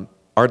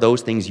 Are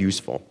those things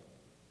useful?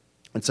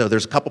 And so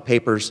there's a couple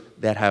papers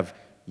that have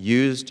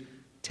used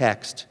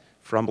text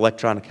from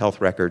electronic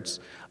health records.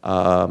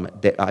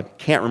 I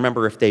can't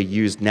remember if they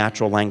used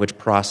natural language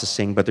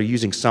processing, but they're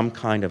using some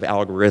kind of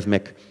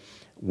algorithmic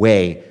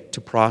way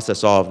to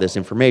process all of this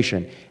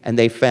information. And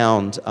they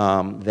found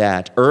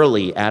that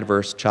early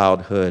adverse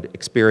childhood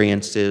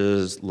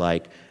experiences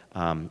like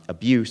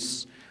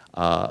abuse,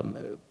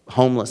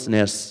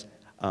 homelessness,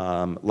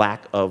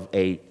 lack of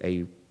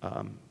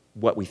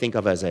what we think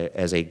of as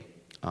a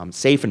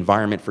safe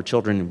environment for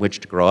children in which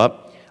to grow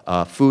up,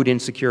 food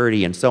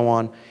insecurity, and so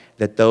on,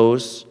 that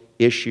those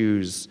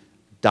issues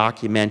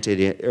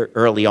documented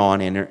early on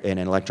in an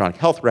electronic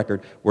health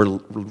record were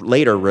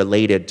later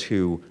related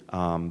to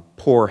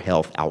poor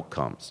health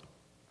outcomes.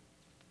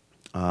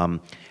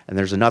 And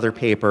there's another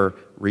paper,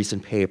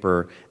 recent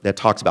paper, that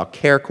talks about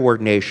care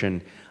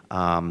coordination,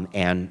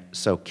 and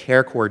so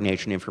care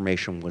coordination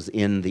information was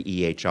in the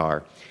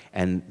EHR,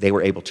 and they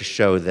were able to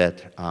show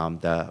that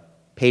the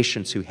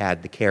patients who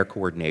had the care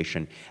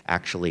coordination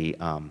actually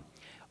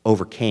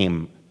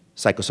overcame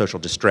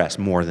psychosocial distress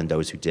more than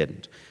those who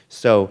didn't.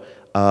 So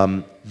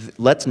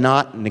let's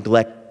not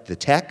neglect the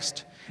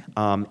text,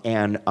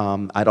 and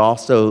I'd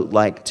also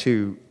like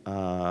to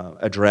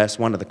address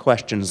one of the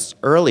questions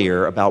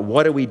earlier about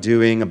what are we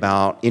doing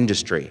about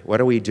industry? What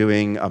are we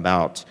doing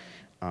about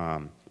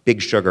big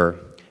sugar,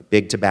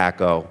 big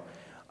tobacco,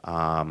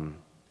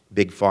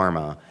 big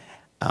pharma?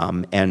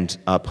 And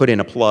put in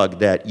a plug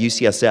that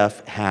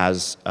UCSF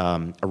has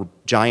a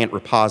giant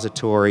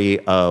repository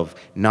of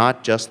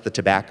not just the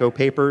tobacco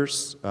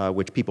papers,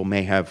 which people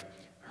may have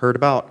heard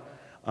about,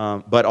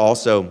 but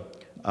also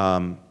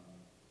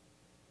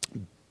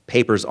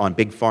papers on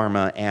big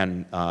pharma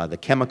and the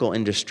chemical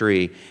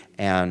industry,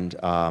 and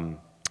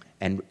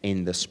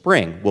in the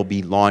spring we'll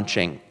be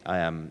launching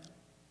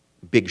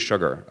big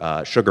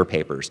sugar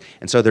papers.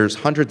 And so there's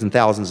hundreds and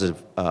thousands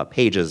of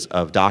pages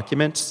of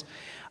documents.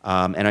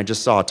 And I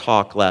just saw a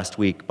talk last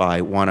week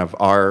by one of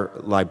our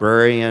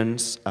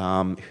librarians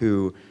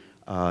who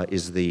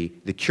is the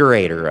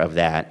curator of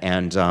that.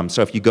 And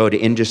so if you go to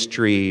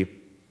industry,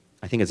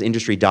 I think it's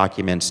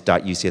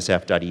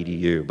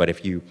industrydocuments.ucsf.edu, but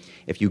if you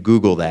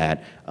Google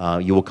that,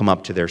 you will come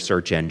up to their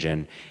search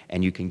engine,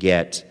 and you can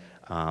get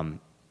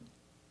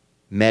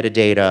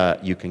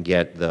metadata, you can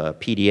get the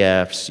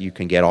PDFs, you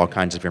can get all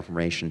kinds of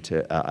information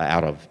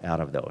out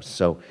of those.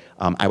 So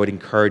I would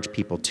encourage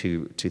people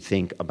to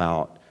think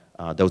about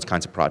those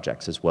kinds of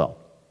projects as well.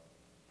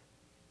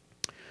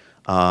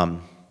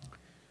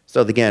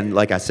 So again,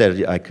 like I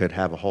said, I could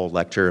have a whole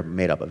lecture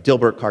made up of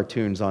Dilbert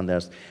cartoons on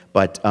this,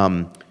 but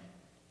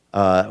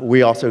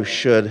we also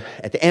should,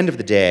 at the end of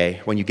the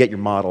day, when you get your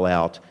model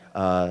out,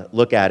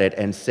 look at it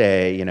and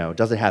say,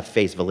 does it have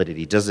face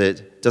validity? Does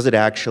it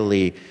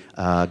actually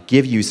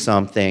give you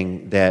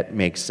something that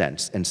makes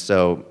sense? And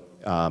so,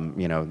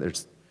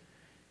 there's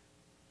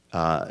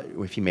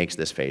if he makes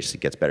this face, he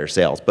gets better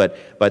sales. But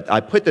I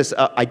put this,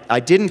 I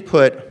didn't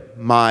put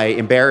my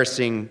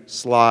embarrassing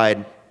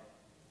slide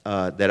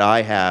that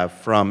I have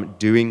from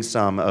doing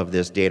some of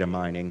this data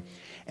mining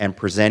and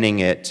presenting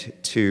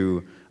it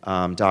to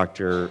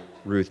Dr.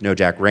 Ruth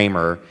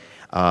Nojak-Raymer,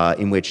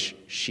 in which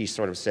she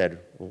sort of said,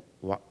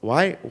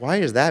 why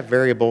does that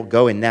variable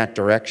go in that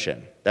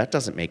direction? That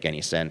doesn't make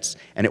any sense.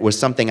 And it was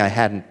something I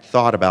hadn't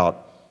thought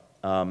about.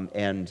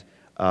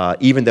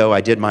 Even though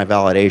I did my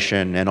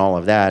validation and all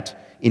of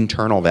that,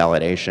 internal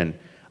validation,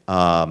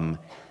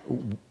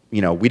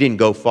 we didn't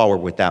go forward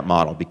with that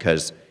model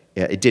because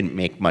it didn't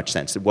make much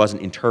sense. It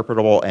wasn't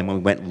interpretable, and when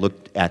we went and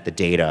looked at the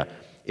data,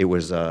 it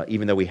was,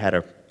 even though we had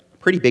a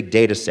pretty big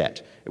data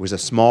set, it was a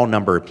small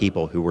number of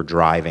people who were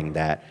driving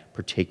that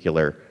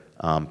particular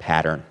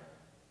pattern.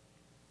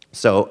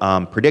 So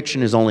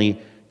prediction is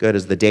only good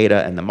as the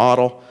data and the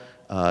model.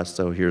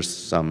 So here's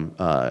some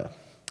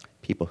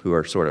people who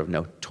are sort of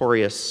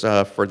notorious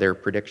for their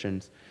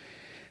predictions.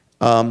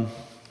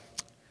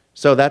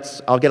 So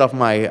I'll get off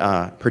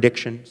my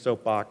prediction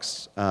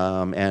soapbox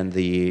and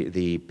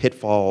the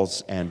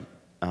pitfalls and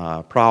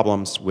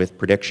problems with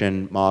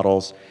prediction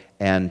models,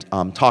 and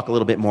talk a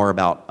little bit more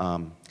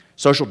about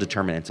social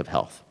determinants of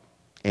health.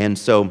 And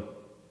so,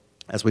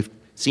 as we've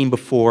seen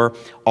before,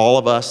 all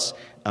of us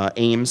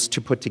aims to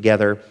put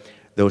together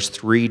those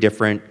 3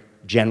 different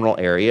general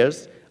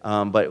areas,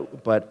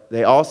 but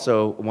they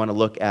also want to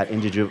look at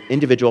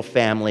individual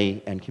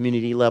family and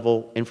community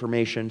level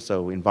information,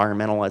 so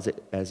environmental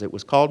as it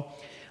was called.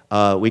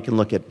 We can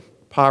look at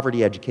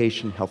poverty,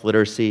 education, health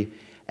literacy,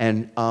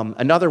 and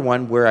another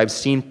one where I've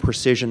seen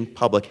precision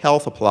public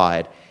health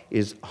applied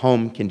is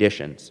home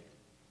conditions.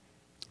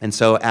 And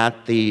so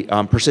at the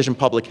Precision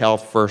Public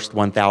Health First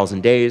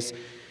 1,000 Days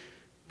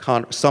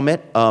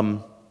Summit,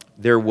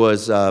 there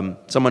was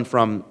someone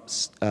from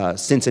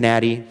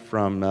Cincinnati,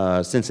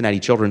 from Cincinnati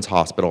Children's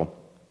Hospital,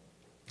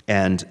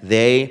 and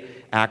they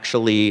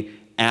actually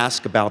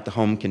ask about the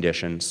home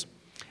conditions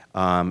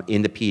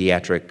in the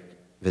pediatric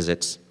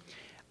visits.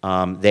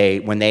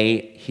 When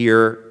they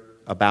hear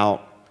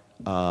about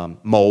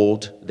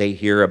mold, they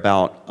hear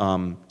about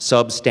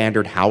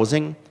substandard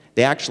housing,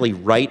 they actually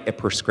write a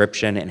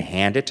prescription and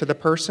hand it to the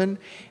person,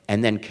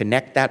 and then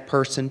connect that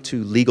person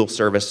to legal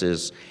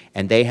services,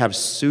 and they have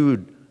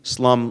sued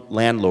slum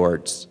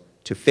landlords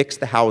to fix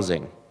the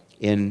housing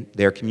in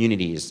their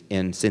communities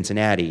in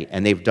Cincinnati.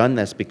 And they've done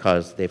this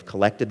because they've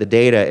collected the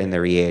data in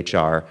their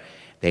EHR,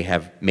 they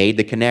have made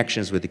the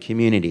connections with the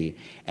community,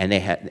 and they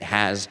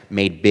has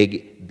made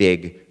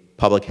big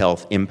public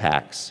health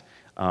impacts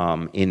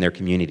in their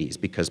communities,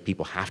 because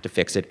people have to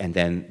fix it, and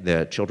then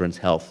the children's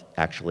health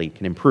actually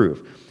can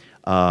improve.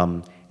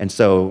 And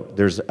so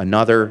there's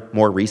another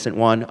more recent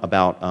one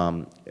about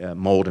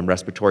mold and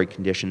respiratory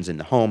conditions in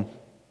the home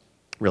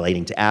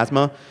relating to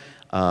asthma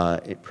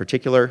in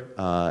particular,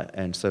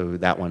 and so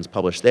that one's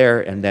published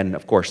there. And then,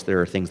 of course, there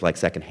are things like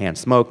secondhand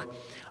smoke,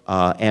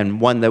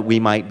 and one that we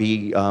might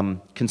be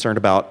concerned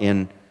about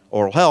in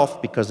oral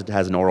health, because it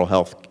has an oral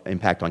health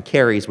impact on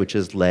caries, which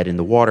is lead in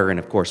the water. And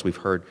of course, we've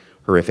heard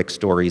horrific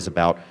stories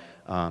about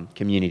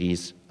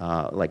communities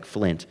like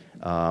Flint,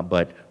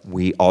 but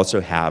we also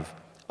have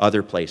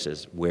other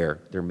places where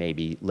there may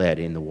be lead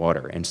in the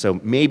water. And so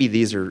maybe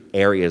these are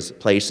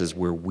places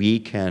where we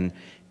can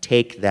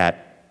take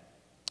that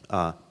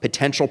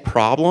potential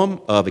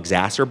problem of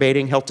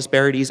exacerbating health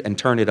disparities and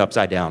turn it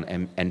upside down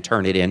and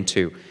turn it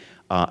into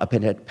a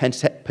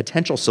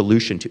potential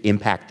solution to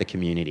impact the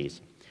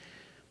communities.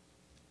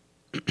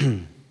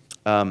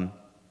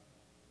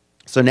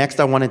 So next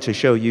I wanted to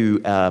show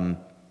you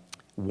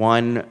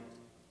one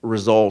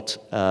result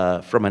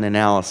from an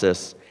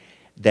analysis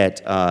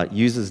that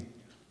uses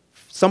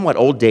somewhat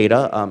old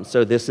data.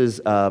 So this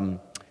is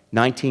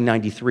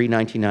 1993,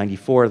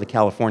 1994, the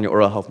California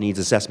Oral Health Needs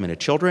Assessment of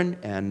Children,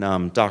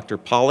 and Dr.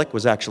 Pollack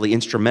was actually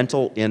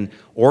instrumental in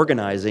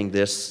organizing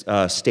this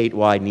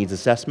statewide needs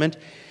assessment.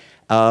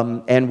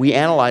 And we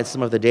analyzed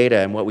some of the data,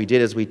 and what we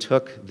did is we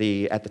took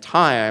at the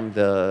time,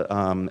 the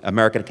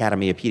American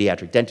Academy of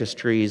Pediatric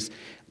Dentistry's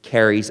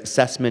caries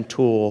assessment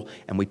tool,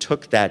 and we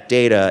took that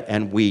data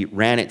and we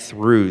ran it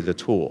through the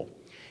tool.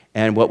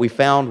 And what we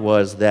found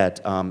was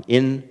that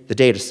in the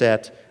data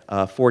set,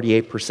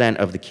 48%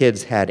 of the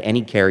kids had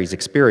any caries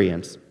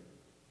experience.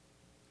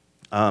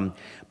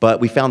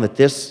 But we found that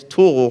this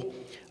tool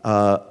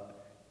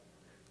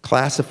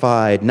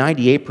classified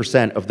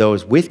 98% of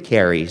those with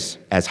caries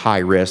as high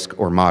risk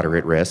or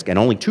moderate risk, and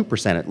only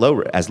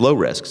 2% as low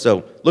risk.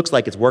 So looks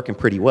like it's working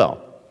pretty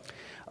well.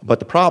 But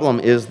the problem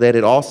is that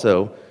it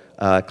also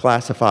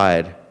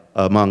classified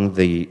among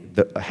the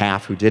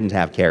half who didn't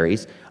have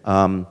caries,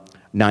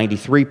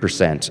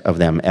 93% of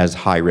them as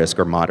high risk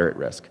or moderate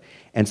risk.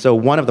 And so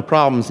one of the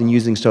problems in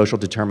using social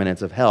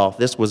determinants of health,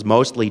 this was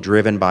mostly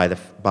driven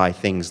by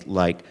things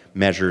like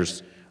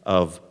measures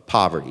of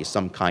poverty,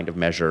 some kind of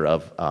measure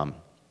of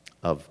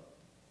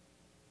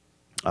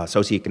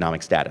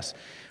socioeconomic status,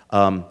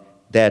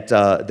 that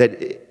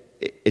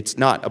it's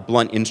not a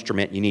blunt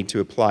instrument. You need to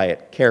apply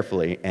it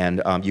carefully,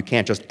 and you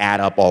can't just add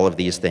up all of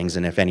these things,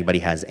 and if anybody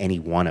has any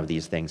one of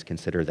these things,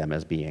 consider them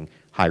as being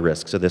high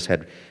risk. So this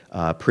had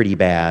pretty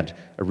bad,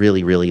 a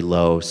really, really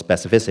low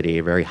specificity,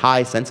 a very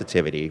high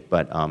sensitivity,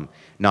 but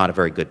not a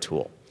very good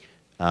tool.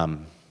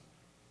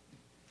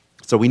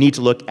 So we need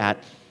to look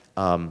at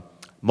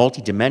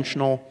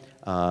multidimensional.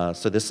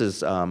 So this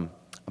is a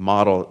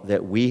model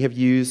that we have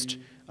used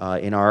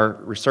in our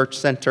research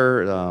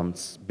center.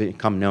 It's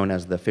become known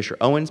as the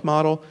Fisher-Owens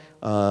model.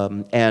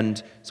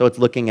 And so it's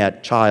looking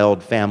at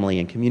child, family,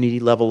 and community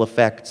level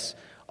effects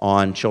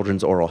on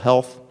children's oral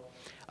health.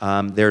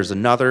 There's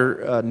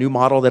another new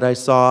model that I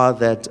saw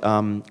that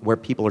where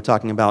people are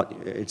talking about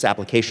its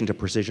application to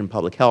precision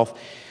public health,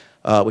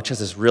 which has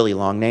this really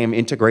long name,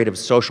 Integrative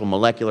Social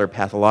Molecular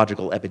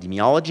Pathological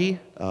Epidemiology.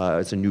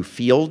 It's a new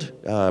field,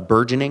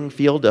 burgeoning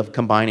field of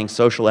combining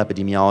social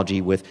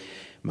epidemiology with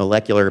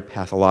molecular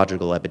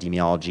pathological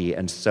epidemiology.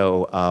 And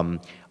so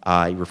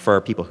I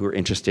refer people who are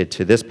interested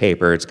to this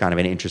paper. It's kind of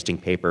an interesting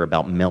paper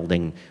about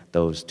melding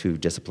those two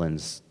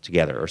disciplines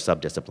together, or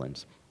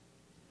subdisciplines.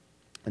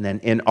 And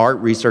then in our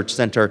research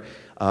center,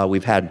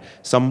 we've had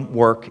some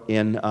work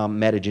in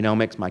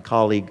metagenomics. My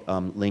colleague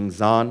Ling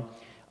Zhan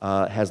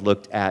has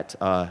looked at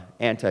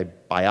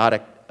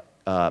antibiotic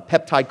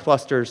peptide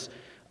clusters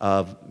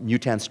of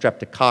mutans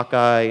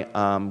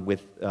streptococci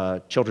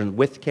with children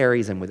with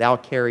caries and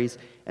without caries,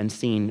 and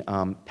seen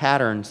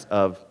patterns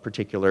of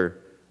particular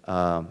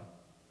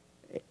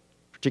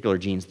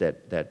genes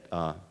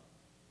that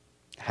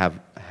have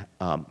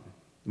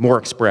more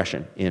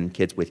expression in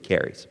kids with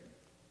caries.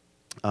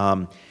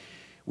 I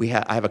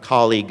have a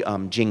colleague,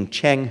 Jing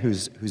Cheng,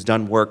 who's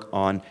done work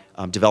on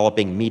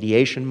developing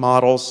mediation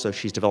models. So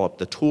she's developed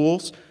the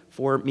tools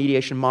for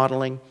mediation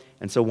modeling.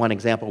 And so one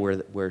example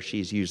where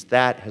she's used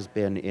that has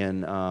been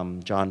in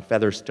John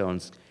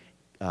Featherstone's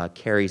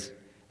caries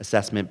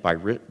assessment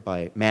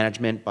by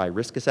management by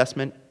risk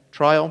assessment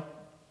trial,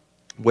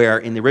 where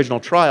in the original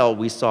trial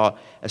we saw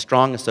a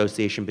strong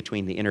association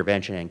between the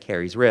intervention and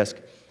caries risk,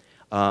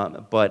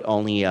 but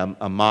only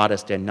a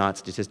modest and not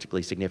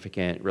statistically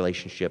significant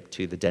relationship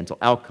to the dental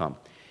outcome.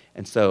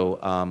 And so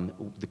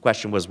the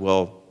question was,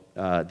 well,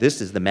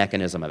 this is the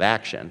mechanism of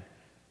action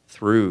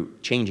through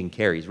changing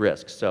caries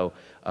risk. So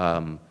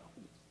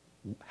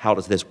how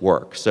does this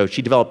work? So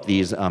she developed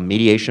these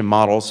mediation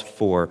models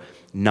for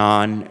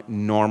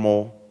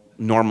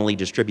normally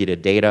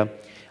distributed data,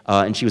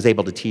 and she was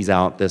able to tease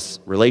out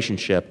this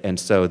relationship. And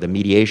so the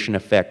mediation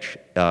effect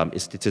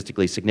is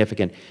statistically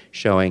significant,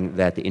 showing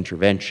that the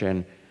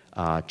intervention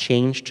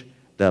changed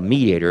the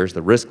mediators,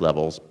 the risk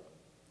levels,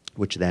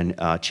 which then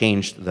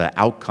changed the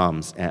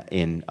outcomes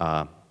in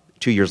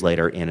 2 years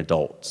later in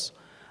adults.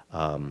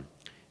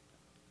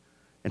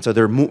 And so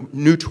there are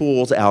new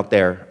tools out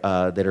there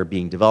that are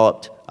being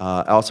developed.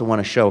 I also want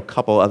to show a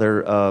couple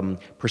other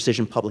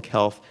precision public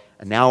health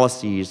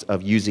analyses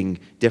of using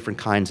different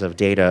kinds of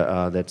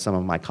data that some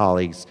of my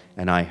colleagues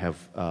and I have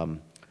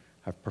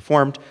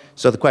performed.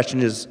 So the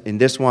question is, in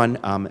this one,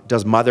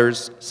 does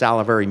mother's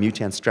salivary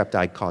mutans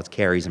strepti cause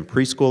caries in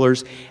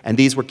preschoolers? And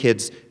these were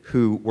kids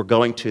who were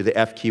going to the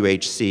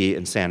FQHC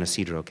in San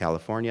Ysidro,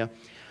 California,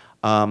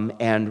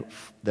 and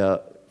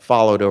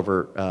followed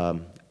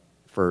over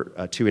for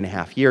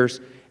 2.5 years,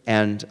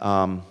 and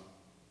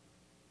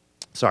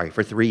sorry,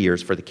 for 3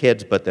 years for the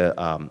kids, but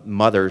the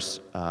mother's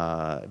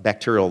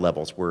bacterial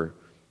levels were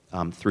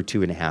through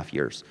 2.5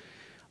 years.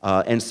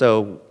 And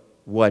so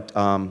what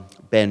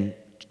Ben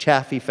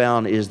Chaffee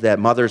found is that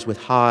mothers with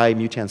high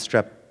mutans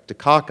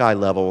streptococci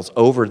levels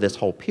over this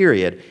whole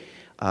period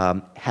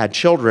had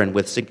children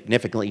with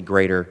significantly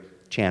greater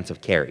chance of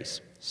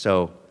caries.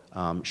 So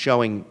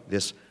showing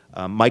this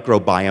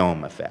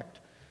microbiome effect.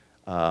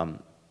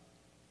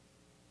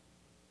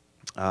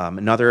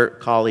 Another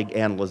colleague,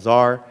 Anne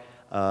Lazar,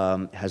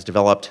 has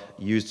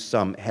used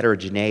some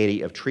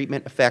heterogeneity of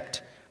treatment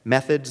effect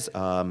methods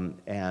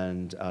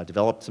and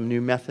developed some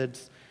new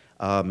methods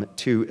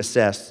to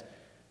assess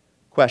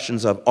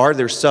questions of, are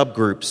there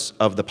subgroups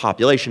of the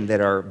population that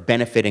are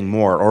benefiting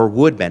more or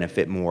would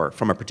benefit more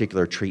from a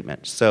particular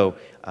treatment? So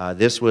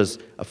this was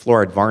a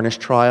fluoride varnish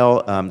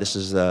trial. This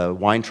is a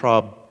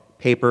Weintraub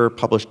paper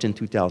published in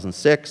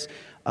 2006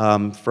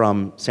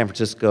 from San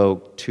Francisco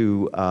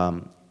to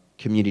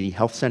community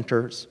health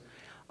centers.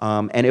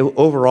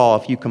 Overall,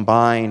 if you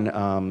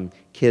combine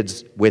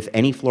kids with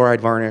any fluoride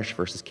varnish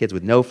versus kids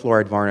with no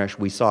fluoride varnish,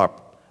 we saw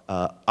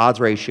odds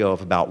ratio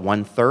of about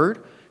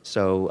 1/3,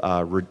 so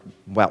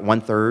about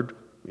 1/3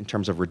 in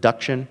terms of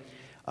reduction.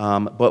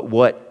 But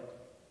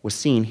what was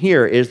seen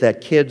here is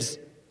that kids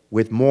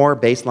with more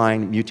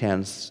baseline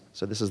mutans,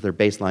 so this is their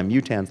baseline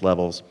mutans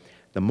levels,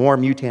 the more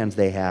mutans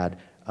they had,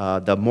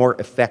 the more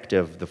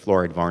effective the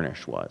fluoride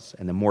varnish was,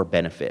 and the more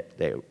benefit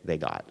they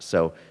got.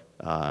 So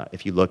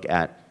if you look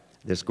at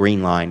this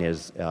green line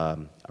is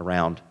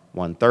around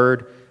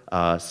 1/3.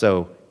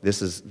 So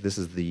this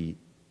is the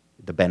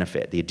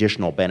benefit, the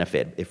additional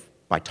benefit, if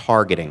by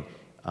targeting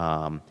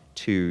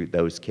to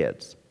those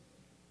kids.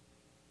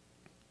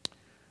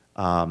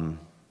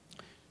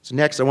 So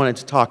next, I wanted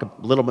to talk a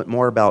little bit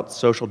more about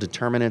social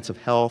determinants of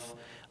health.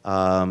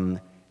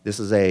 This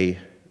is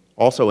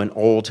also an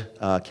old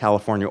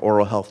California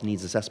oral health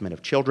needs assessment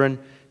of children,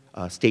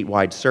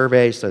 statewide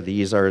survey. So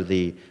these are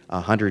the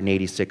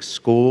 186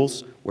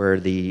 schools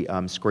where the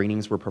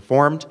screenings were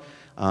performed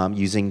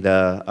using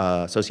the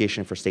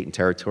Association for State and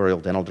Territorial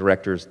Dental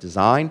Directors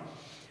design,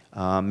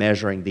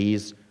 measuring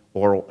these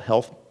oral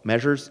health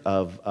measures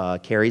of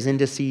caries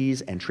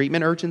indices and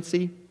treatment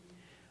urgency.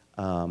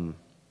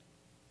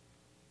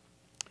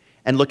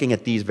 And looking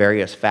at these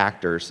various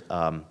factors,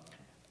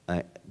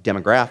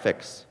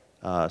 demographics,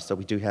 so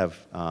we do have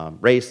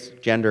race,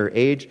 gender,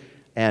 age,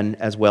 and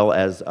as well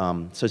as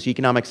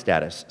socioeconomic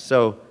status.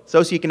 So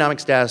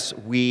socioeconomic status,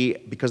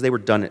 because they were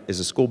done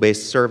as a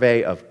school-based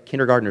survey of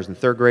kindergartners and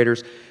third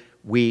graders,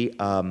 we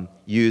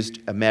used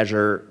a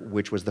measure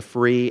which was the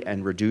free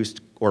and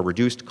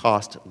reduced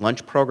cost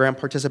lunch program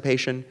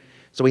participation.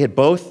 So we had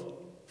both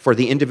for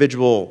the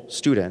individual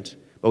student,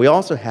 but we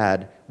also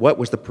had what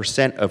was the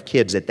percent of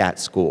kids at that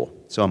school.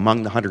 So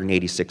among the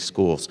 186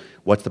 schools,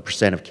 what's the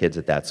percent of kids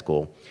at that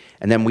school?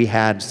 And then we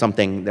had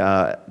something,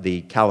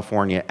 the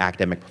California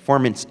Academic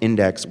Performance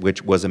Index,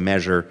 which was a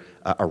measure,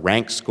 a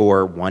rank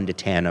score 1 to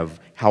 10 of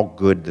how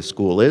good the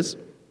school is.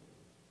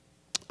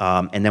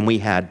 And then we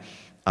had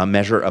a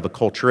measure of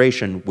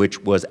acculturation, which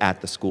was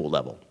at the school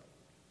level.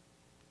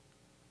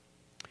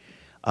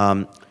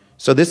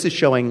 So this is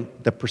showing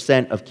the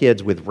percent of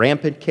kids with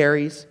rampant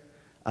caries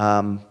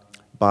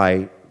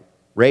by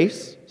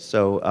race.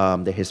 So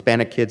the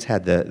Hispanic kids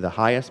had the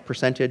highest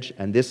percentage,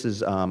 and this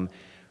is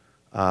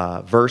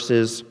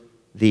versus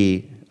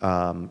the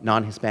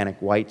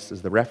non-Hispanic whites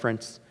as the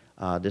reference.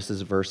 This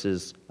is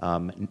versus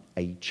an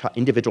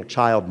individual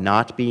child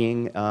not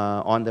being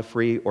on the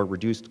free or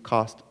reduced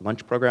cost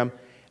lunch program.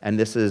 And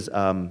this is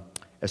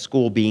a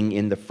school being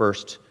in the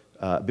first,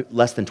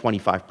 less than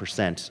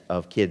 25%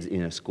 of kids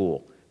in a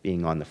school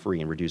being on the free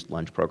and reduced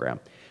lunch program.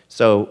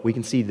 So we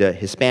can see the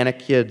Hispanic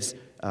kids,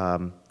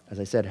 as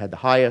I said, had the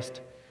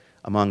highest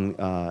among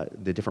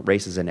the different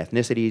races and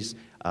ethnicities,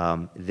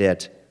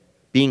 that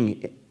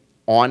being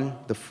on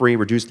the free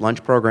reduced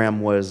lunch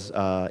program was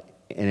an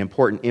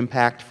important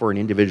impact for an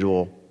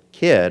individual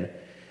kid.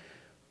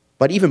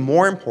 But even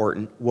more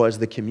important was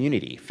the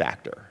community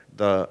factor,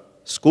 the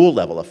school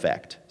level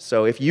effect.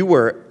 So if you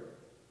were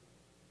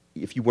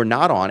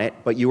not on it,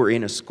 but you were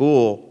in a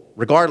school,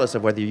 regardless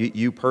of whether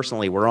you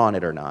personally were on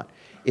it or not,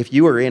 if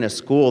you were in a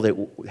school that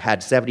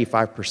had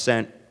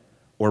 75%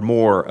 or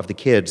more of the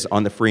kids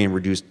on the free and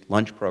reduced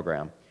lunch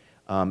program,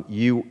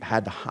 you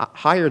had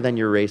higher than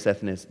your race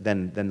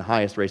than the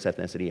highest race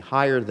ethnicity,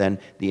 higher than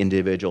the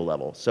individual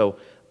level. So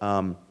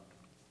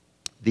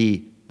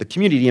the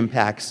community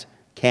impacts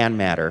can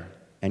matter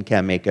and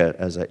can make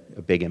a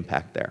big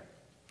impact there.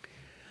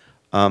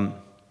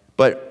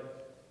 But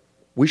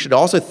we should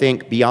also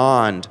think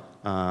beyond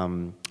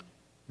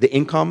the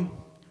income.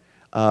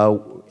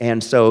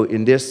 And so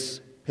in this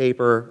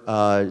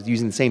paper,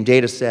 using the same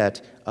data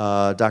set,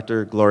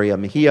 Dr. Gloria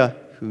Mejia,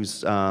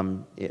 who's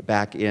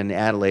back in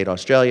Adelaide,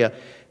 Australia,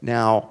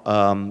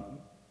 now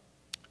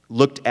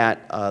looked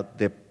at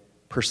the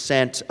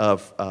percent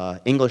of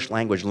English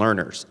language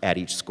learners at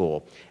each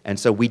school. And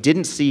so we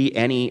didn't see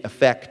any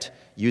effect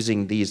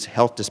using these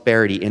health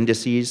disparity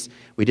indices.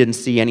 We didn't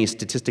see any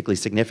statistically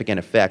significant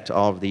effect.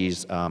 All of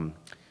these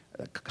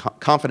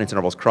confidence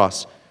intervals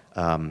cross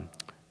 0.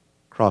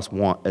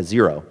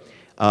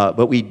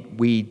 But we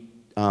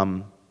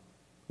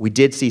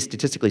did see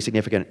statistically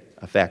significant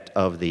effect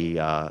of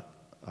the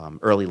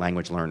early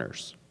language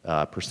learners,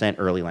 percent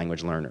early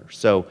language learners.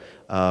 So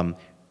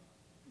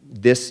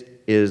this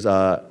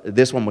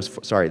one was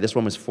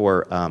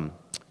for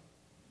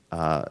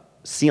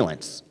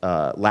sealants,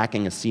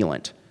 lacking a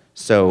sealant.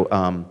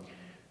 So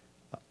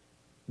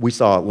we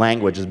saw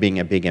language as being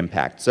a big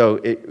impact. So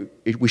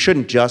we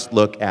shouldn't just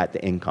look at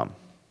the income.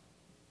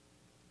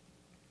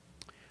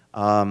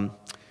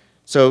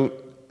 So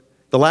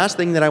the last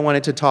thing that I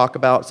wanted to talk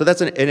about, so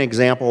that's an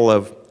example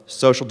of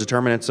social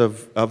determinants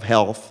of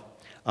health,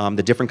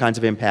 the different kinds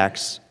of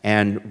impacts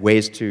and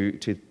ways to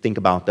think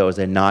about those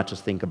and not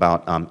just think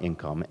about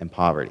income and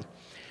poverty.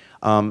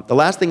 The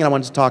last thing I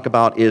wanted to talk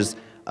about is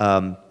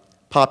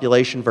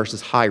population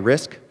versus high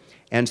risk.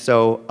 And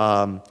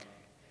so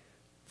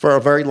for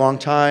a very long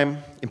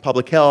time in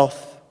public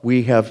health,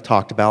 we have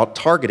talked about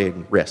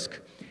targeting risk.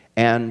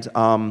 And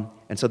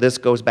so this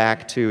goes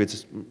back to,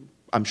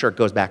 I'm sure it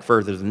goes back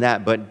further than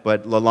that, but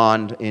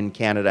Lalonde in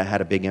Canada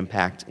had a big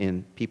impact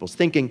in people's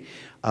thinking.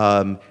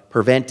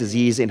 Prevent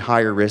disease in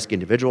higher risk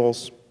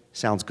individuals.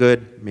 Sounds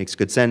good, makes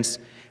good sense,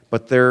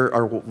 but there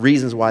are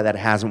reasons why that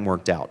hasn't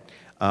worked out.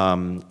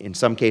 In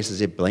some cases,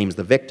 it blames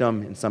the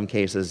victim. In some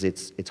cases,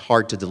 it's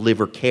hard to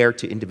deliver care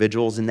to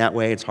individuals in that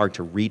way. It's hard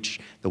to reach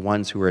the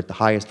ones who are at the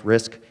highest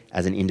risk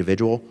as an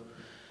individual.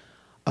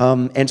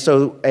 And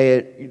so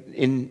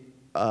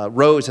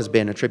Rose has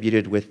been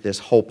attributed with this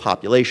whole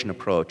population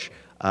approach,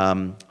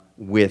 but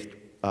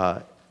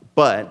a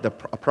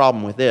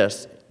problem with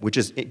this, which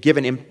is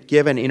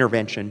given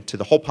intervention to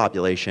the whole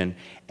population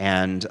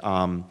and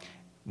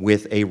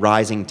with a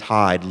rising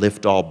tide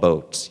lift all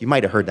boats. You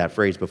might have heard that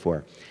phrase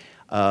before.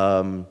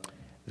 But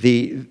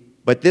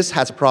this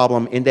has a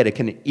problem in that it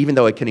can, even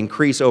though it can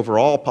increase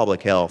overall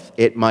public health,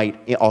 it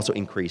might also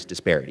increase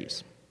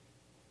disparities.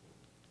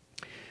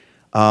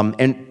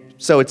 And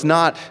so it's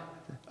not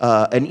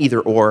an either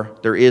or,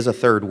 there is a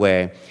third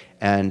way.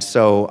 And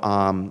so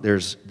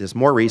there's this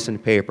more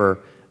recent paper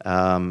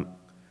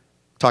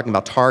talking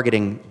about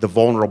targeting the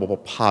vulnerable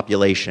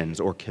populations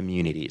or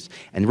communities.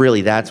 And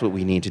really that's what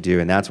we need to do,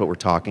 and that's what we're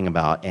talking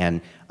about.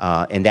 And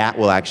that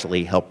will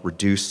actually help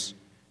reduce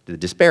the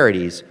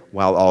disparities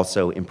while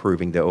also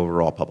improving the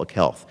overall public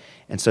health.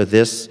 And so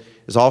this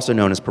is also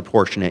known as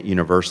proportionate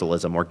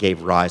universalism, or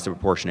gave rise to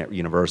proportionate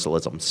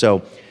universalism.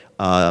 So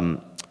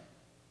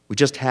we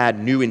just had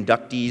new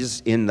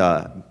inductees in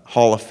the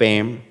Hall of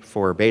Fame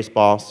for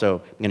baseball, so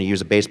I'm going to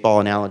use a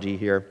baseball analogy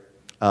here.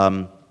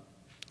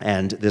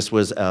 And this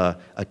was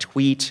a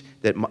tweet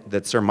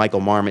that Sir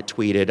Michael Marmot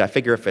tweeted. I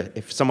figure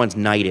if someone's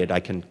knighted,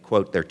 I can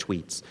quote their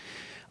tweets,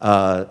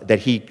 that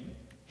he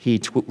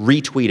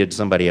retweeted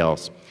somebody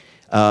else.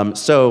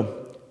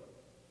 So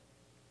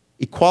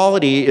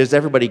equality is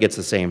everybody gets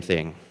the same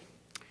thing.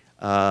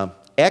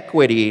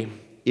 Equity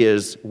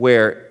is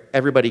where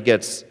everybody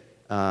gets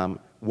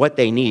what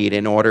they need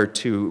in order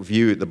to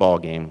view the ball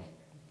game.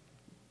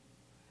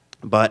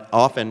 But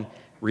often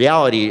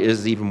reality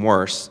is even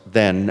worse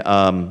than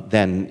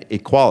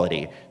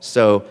equality.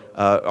 So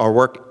our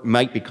work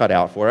might be cut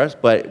out for us,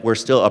 but we're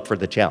still up for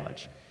the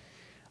challenge.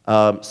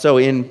 So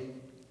in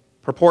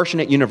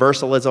proportionate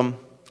universalism,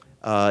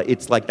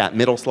 it's like that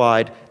middle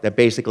slide, that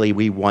basically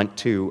we want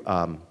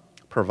to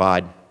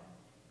provide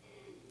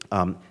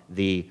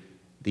the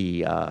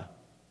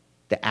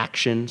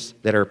actions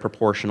that are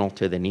proportional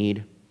to the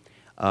need.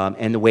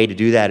 And the way to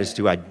do that is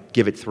to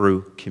give it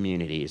through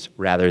communities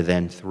rather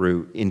than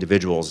through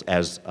individuals,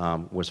 as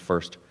was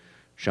first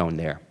shown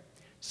there.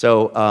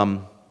 So,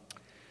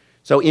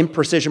 so in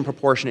precision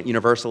proportionate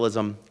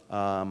universalism,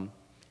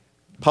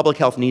 public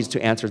health needs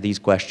to answer these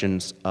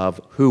questions of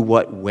who,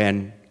 what,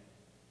 when,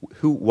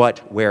 who,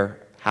 what,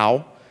 where,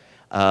 how.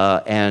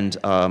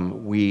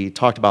 We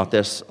talked about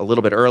this a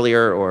little bit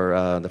earlier,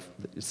 or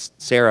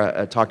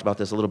Sarah talked about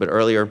this a little bit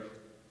earlier.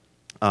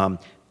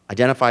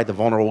 Identify the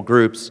vulnerable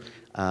groups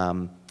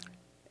and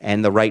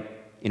the right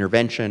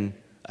intervention,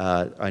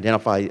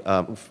 identify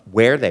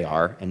where they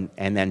are,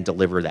 and then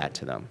deliver that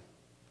to them.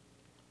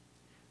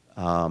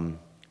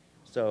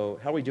 So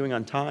how are we doing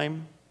on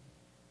time?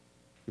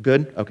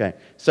 Good? Okay.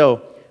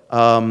 So,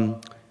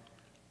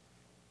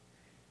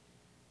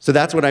 so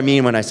that's what I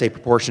mean when I say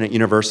proportionate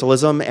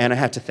universalism, and I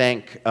have to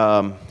thank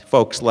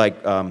folks like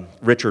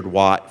Richard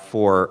Watt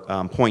for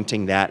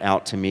pointing that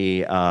out to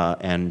me,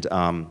 and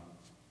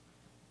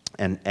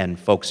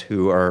folks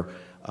who are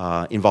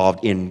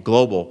involved in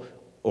global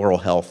oral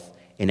health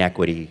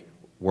inequity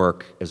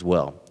work as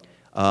well.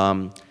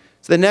 So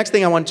the next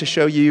thing I wanted to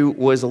show you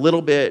was a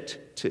little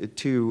bit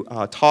to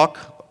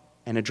talk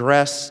and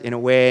address in a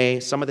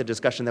way some of the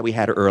discussion that we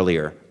had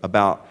earlier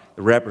about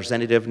the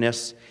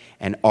representativeness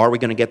and are we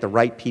going to get the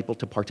right people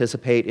to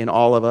participate in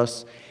all of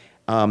us.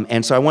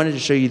 And so I wanted to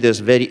show you this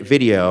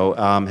video.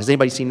 Has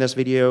anybody seen this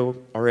video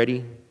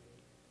already?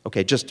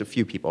 Okay, just a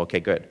few people. Okay,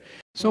 good.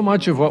 So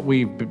much of what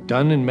we've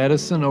done in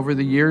medicine over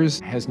the years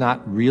has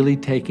not really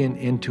taken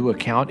into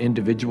account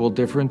individual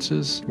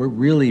differences. We're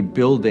really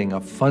building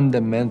a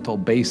fundamental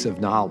base of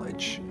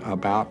knowledge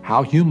about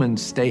how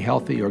humans stay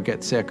healthy or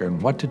get sick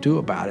and what to do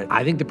about it.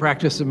 I think the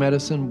practice of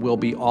medicine will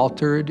be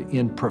altered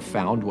in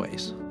profound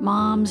ways.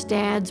 Moms,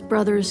 dads,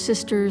 brothers,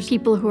 sisters,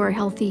 people who are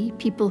healthy,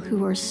 people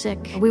who are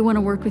sick. We want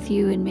to work with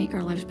you and make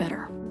our lives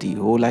better. The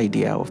whole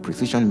idea of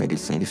precision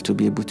medicine is to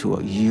be able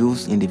to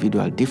use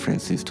individual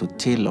differences to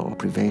tailor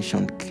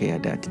prevention care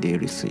that they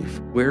receive.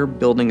 We're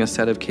building a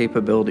set of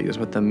capabilities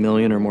with 1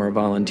 million or more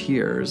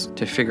volunteers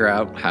to figure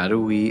out how do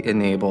we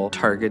enable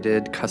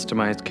targeted,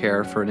 customized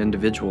care for an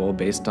individual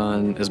based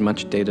on as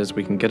much data as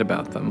we can get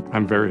about them.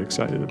 I'm very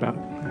excited about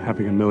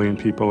having 1 million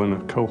people in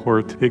a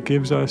cohort. It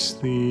gives us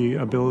the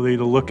ability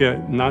to look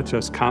at not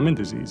just common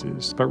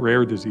diseases, but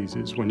rare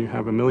diseases. When you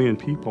have 1 million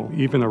people,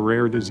 even a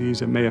rare disease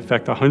that may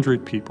affect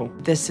 100 people.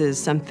 This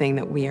is something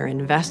that we are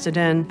invested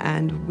in,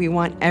 and we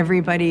want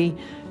everybody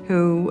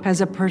who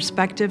has a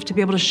perspective to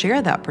be able to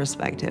share that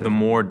perspective. The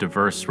more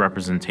diverse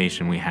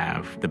representation we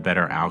have, the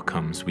better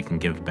outcomes we can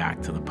give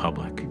back to the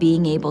public.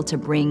 Being able to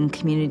bring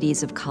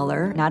communities of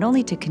color, not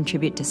only to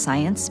contribute to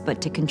science, but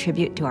to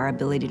contribute to our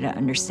ability to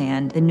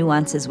understand the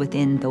nuances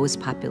within those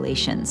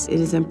populations. It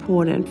is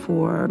important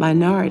for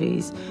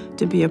minorities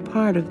to be a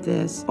part of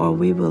this, or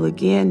we will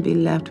again be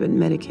left with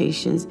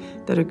medications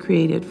that are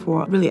created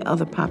for really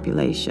other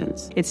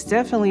populations. It's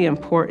definitely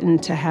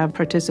important to have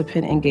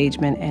participant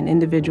engagement and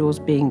individuals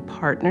being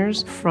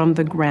partners from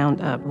the ground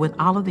up. With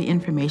all of the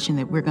information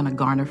that we're going to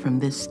garner from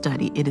this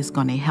study, it is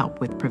going to help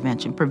with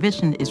prevention.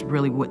 Prevention is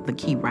really what the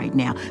key right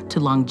now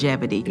to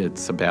longevity.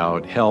 It's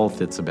about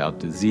health, it's about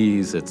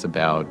disease, it's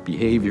about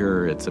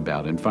behavior, it's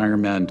about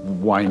environment.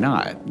 Why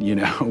not? You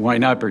know, why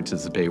not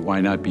participate?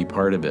 Why not be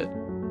part of it?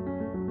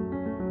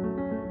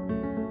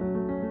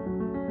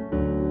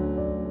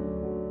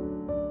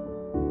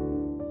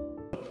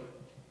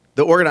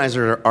 the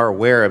organizers are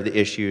aware of the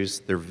issues.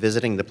 They're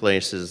visiting the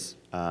places.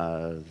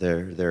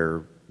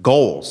 Their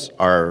goals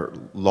are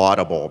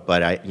laudable,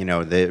 but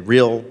the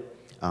real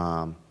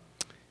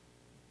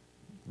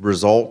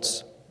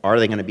results, are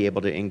they going to be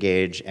able to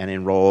engage and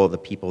enroll the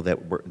people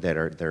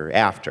that they're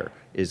after,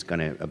 is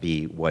going to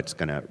be what's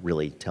going to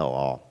really tell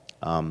all.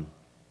 I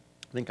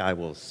think I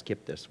will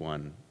skip this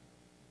one.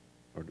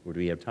 Or do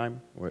we have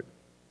time?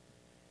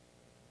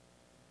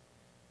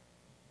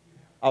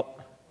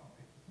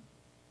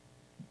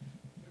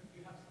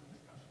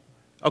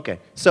 Okay,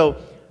 so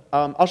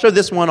I'll show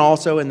this one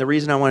also, and the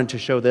reason I wanted to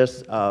show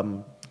this,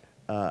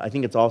 I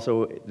think it's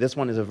also, this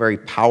one is a very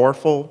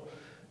powerful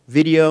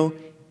video,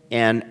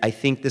 and I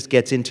think this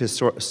gets into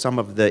some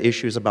of the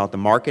issues about the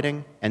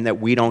marketing, and that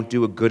we don't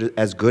do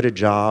as good a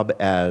job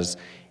as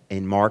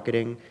in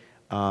marketing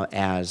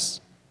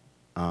as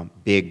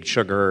big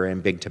sugar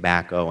and big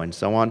tobacco and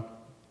so on.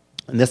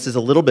 And this is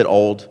a little bit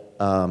old,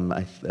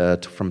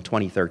 from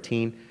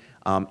 2013.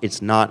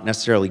 It's not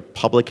necessarily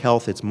public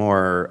health, it's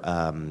more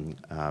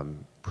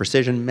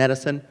precision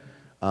medicine,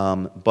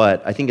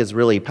 but I think it's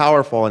really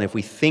powerful. And if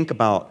we think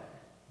about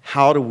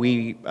how do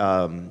we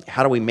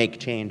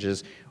make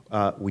changes,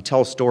 we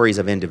tell stories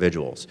of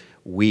individuals.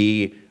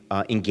 We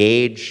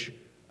engage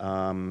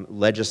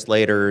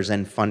legislators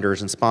and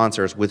funders and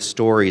sponsors with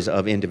stories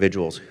of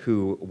individuals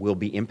who will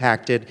be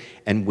impacted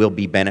and will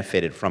be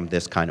benefited from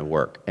this kind of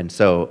work. And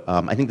so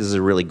I think this is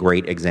a really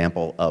great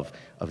example of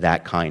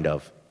that kind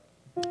of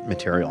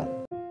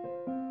material.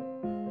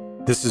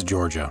 This is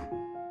Georgia.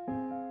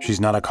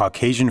 She's not a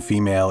Caucasian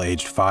female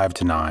aged 5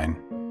 to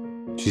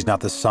 9. She's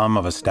not the sum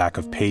of a stack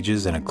of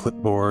pages in a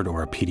clipboard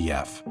or a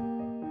PDF.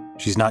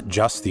 She's not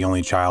just the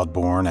only child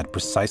born at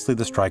precisely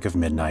the strike of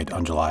midnight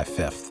on July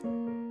 5th.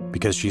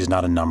 Because she is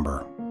not a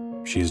number.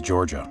 She is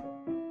Georgia.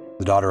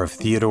 The daughter of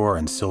Theodore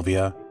and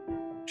Sylvia.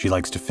 She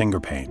likes to finger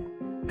paint,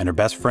 and her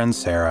best friend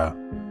Sarah,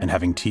 and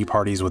having tea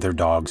parties with her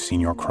dog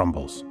Senior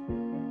Crumbles.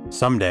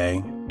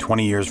 Someday,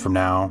 20 years from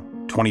now,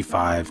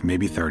 25,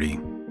 maybe 30,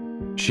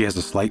 she has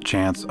a slight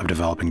chance of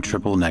developing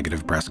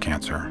triple-negative breast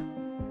cancer,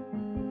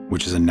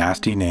 which is a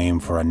nasty name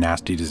for a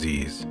nasty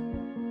disease.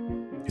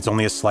 It's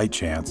only a slight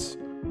chance,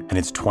 and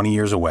it's 20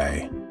 years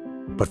away,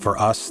 but for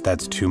us,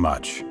 that's too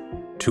much.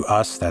 To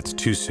us, that's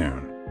too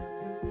soon.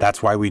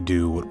 That's why we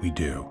do what we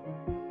do,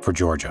 for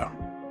Georgia.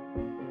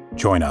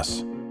 Join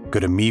us. Go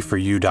to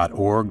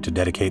meforyou.org to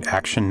dedicate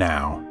action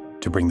now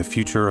to bring the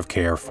future of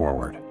care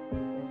forward.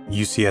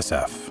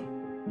 UCSF.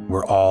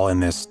 We're all in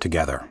this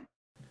together.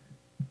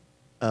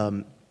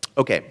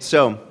 Okay,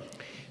 so,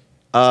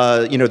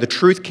 the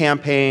Truth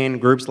Campaign,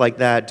 groups like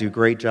that do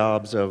great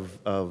jobs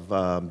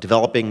of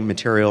developing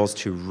materials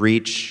to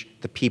reach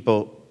the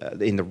people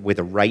with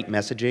the right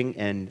messaging,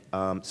 and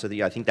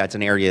I think that's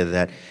an area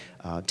that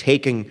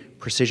taking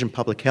precision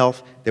public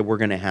health, that we're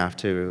going to have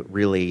to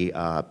really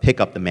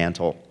pick up the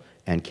mantle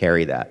and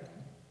carry that.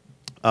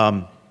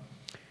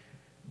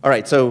 All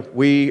right, so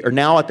we are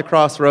now at the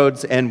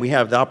crossroads, and we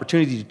have the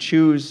opportunity to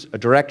choose a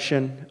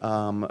direction,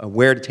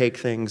 where to take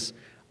things,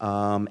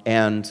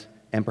 and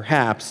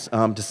perhaps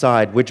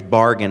decide which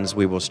bargains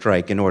we will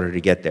strike in order to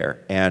get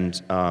there. And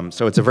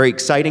so it's a very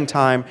exciting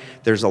time.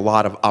 There's a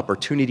lot of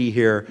opportunity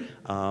here.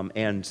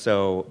 And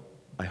so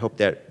I hope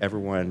that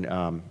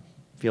everyone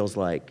feels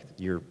like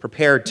you're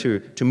prepared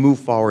to move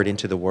forward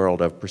into the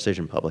world of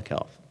precision public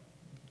health.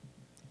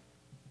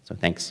 So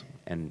thanks,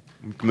 and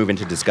we can move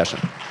into discussion.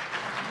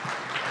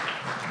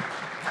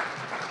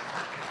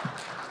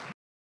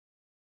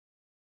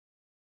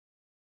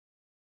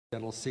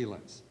 Dental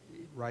sealants,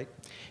 right?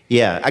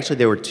 Yeah, actually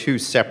there were two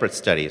separate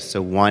studies.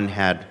 So one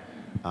had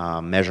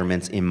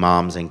measurements in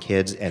moms and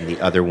kids, and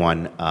the other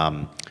one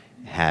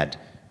had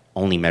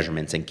only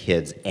measurements in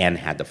kids and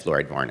had the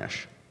fluoride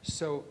varnish.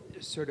 So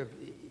sort of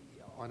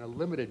on a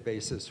limited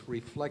basis,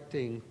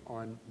 reflecting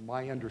on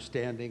my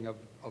understanding of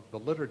the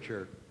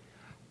literature,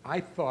 I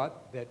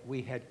thought that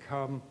we had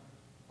come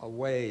a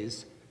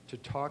ways to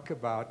talk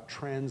about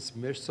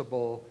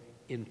transmissible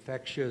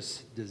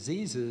infectious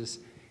diseases,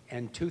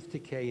 and tooth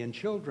decay in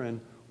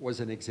children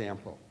was an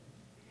example.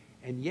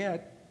 And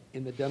yet,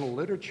 in the dental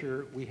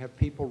literature, we have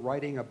people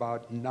writing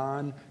about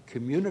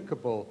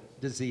non-communicable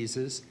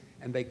diseases,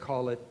 and they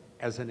call it,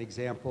 as an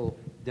example,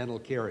 dental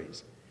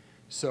caries.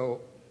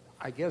 So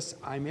I guess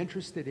I'm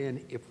interested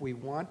in, if we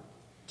want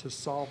to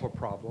solve a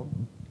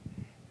problem,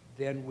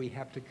 then we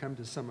have to come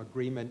to some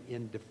agreement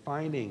in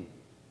defining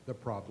the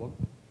problem.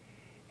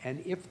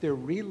 And if there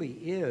really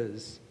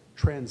is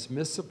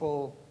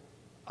transmissible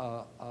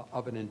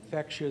of an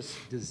infectious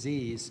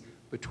disease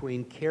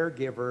between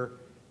caregiver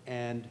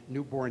and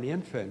newborn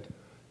infant,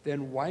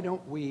 then why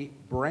don't we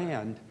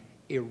brand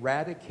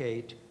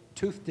eradicate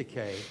tooth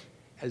decay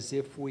as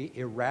if we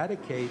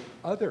eradicate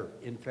other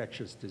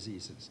infectious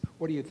diseases?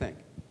 What do you think?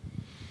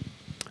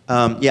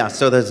 Yeah,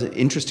 so that's an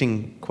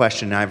interesting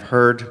question. I've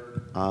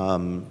heard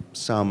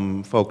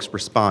some folks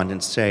respond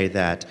and say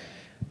that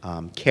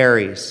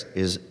caries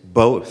is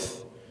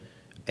both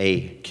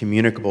a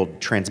communicable,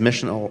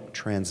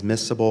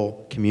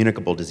 transmissible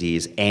communicable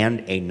disease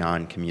and a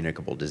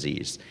non-communicable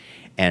disease.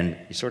 And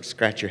you sort of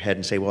scratch your head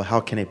and say, well, how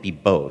can it be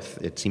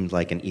both? It seems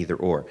like an either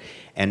or.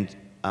 And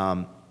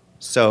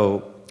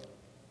so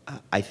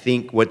I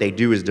think what they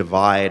do is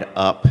divide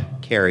up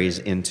caries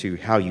into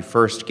how you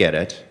first get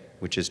it,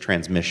 which is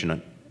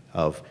transmission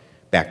of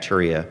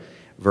bacteria,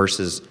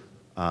 versus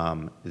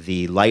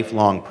the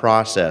lifelong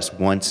process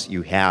once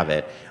you have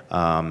it,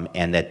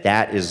 and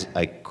that is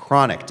a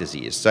chronic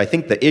disease. So I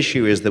think the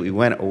issue is that we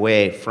went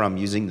away from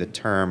using the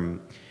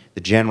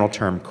general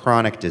term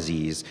chronic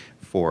disease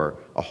for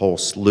a whole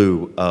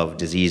slew of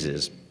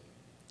diseases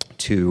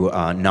to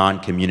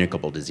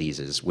non-communicable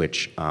diseases,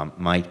 which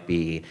might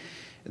be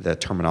the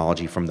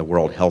terminology from the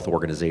World Health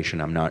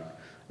Organization. I'm not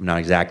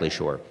exactly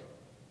sure.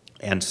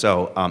 And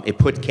so it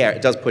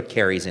does put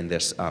caries in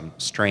this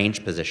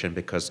strange position,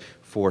 because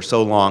for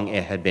so long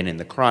it had been in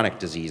the chronic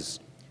disease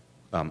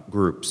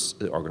groups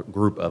or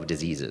group of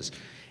diseases.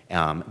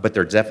 But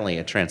there's definitely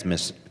a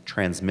transmissible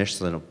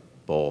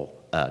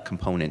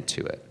component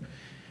to it.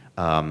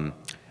 I'm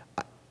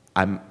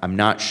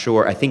not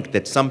sure. I think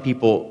that some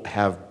people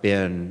have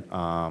been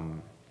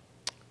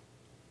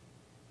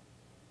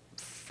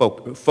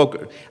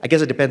I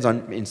guess it depends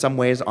on, in some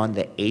ways, on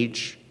the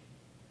age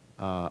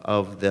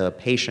of the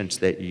patients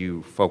that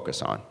you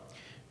focus on.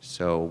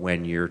 So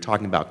when you're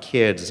talking about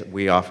kids,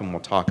 we often will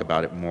talk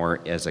about it more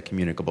as a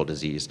communicable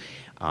disease.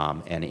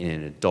 And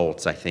in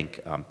adults, I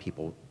think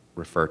people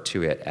refer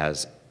to it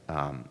as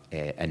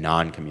a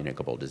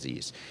non-communicable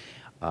disease.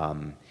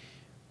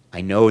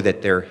 I know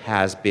that there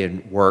has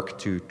been work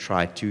to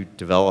try to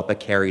develop a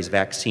caries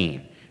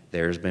vaccine.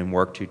 There's been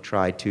work to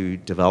try to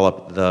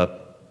develop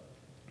the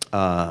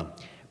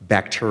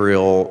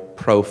bacterial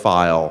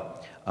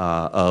profile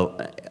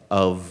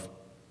of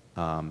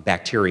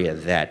bacteria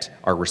that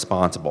are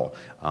responsible.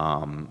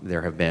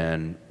 There have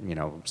been,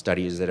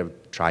 studies that have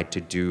tried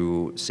to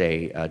do,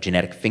 say,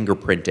 genetic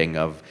fingerprinting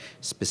of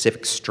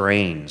specific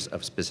strains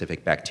of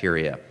specific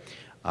bacteria,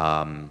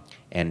 and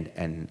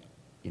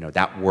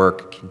that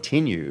work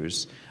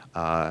continues,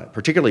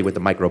 particularly with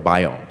the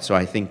microbiome. So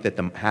I think that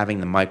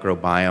having the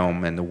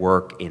microbiome and the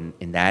work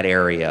in that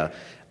area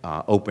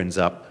opens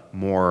up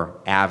more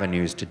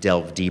avenues to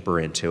delve deeper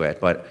into it.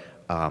 But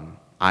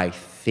I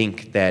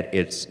think that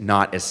it's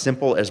not as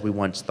simple as we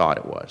once thought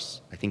it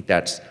was. I think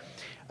that's,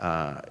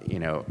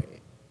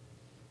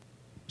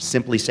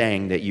 simply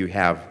saying that you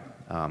have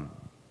a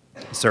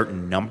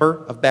certain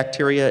number of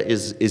bacteria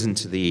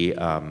isn't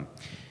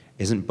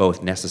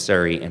both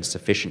necessary and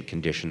sufficient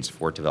conditions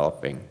for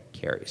developing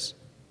caries.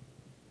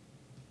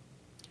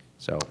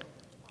 So,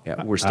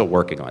 yeah, we're still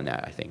working on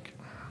that, I think.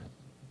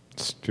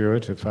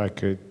 Stuart, if I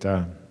could,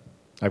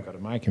 I've got a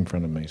mic in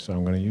front of me, so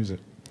I'm going to use it.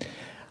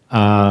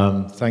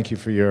 Thank you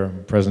for your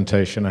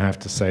presentation. I have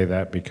to say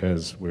that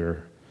because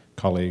we're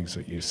colleagues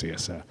at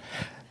UCSF.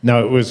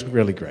 No, it was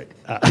really great.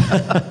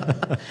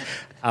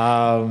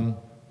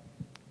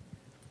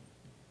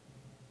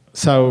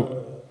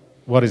 So,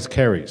 what is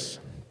caries?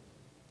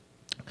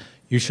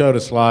 You showed a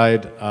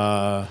slide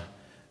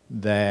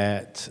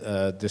that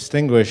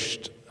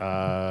distinguished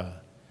by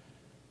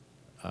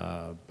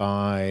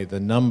the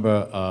number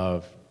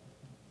of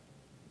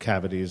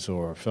cavities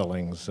or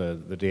fillings,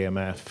 the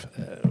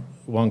DMF.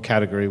 One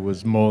category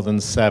was more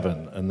than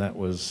 7, and that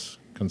was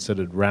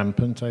considered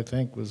rampant, I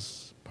think,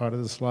 was part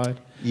of the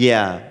slide?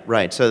 Yeah,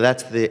 right. So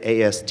that's the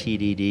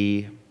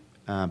ASTDD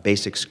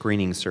basic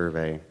screening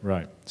survey.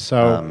 Right.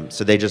 So,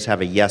 so they just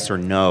have a yes or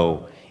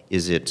no,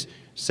 is it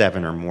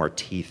 7 or more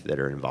teeth that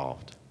are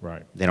involved?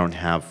 Right. They don't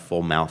have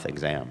full mouth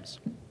exams.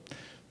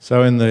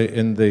 So in the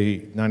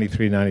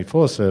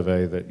 93-94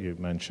 survey that you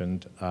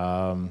mentioned,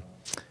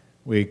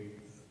 we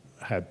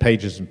had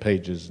pages and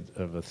pages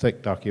of a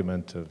thick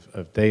document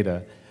of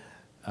data,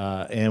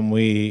 and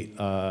we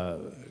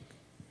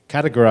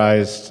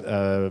categorized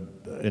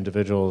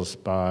individuals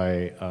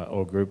by,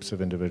 or groups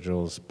of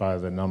individuals by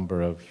the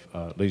number of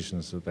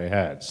lesions that they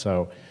had.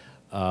 So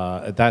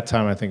at that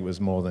time, I think it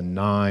was more than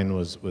 9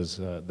 was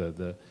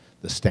the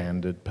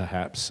standard,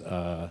 perhaps,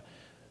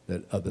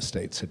 that other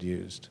states had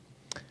used.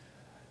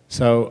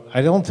 So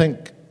I don't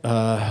think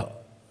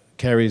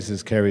caries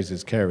is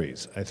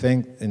caries. I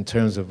think in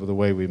terms of the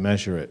way we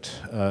measure it,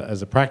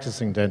 as a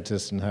practicing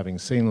dentist and having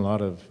seen a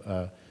lot of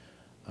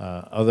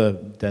other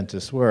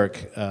dentists'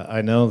 work,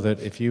 I know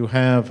that if you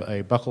have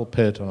a buccal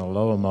pit on a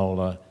lower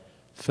molar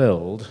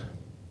filled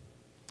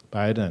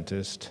by a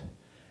dentist,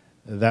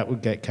 that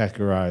would get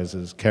categorized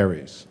as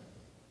caries.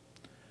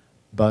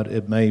 But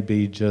it may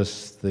be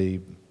just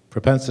the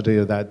propensity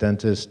of that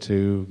dentist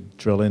to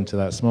drill into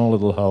that small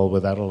little hole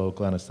without a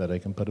local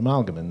anesthetic and put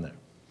amalgam in there.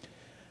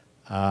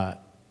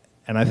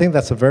 And I think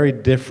that's a very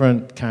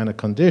different kind of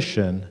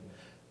condition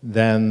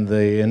than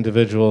the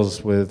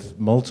individuals with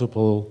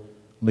multiple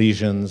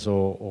lesions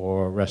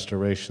or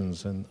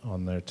restorations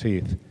on their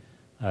teeth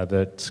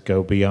that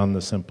go beyond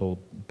the simple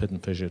pit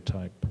and fissure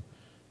type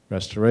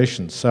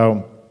restoration.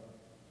 So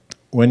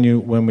when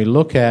we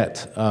look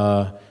at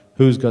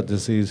who's got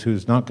disease,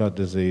 who's not got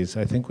disease,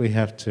 I think we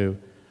have to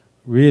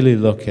really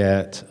look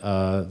at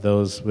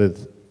those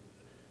with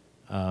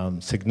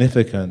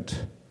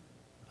significant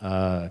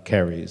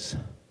caries,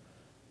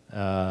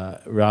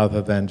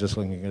 rather than just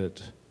looking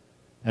at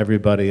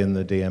everybody in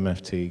the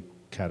DMFT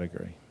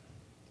category.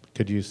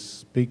 Could you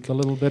speak a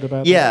little bit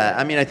about that? Yeah,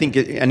 I mean, I think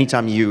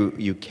anytime you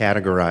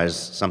categorize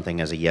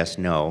something as a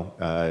yes/no,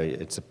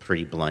 it's a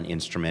pretty blunt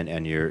instrument,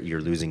 and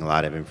you're losing a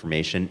lot of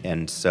information.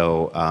 And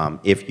so,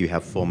 if you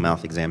have full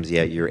mouth exams,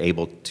 yet you're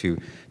able to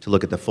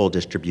look at the full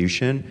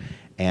distribution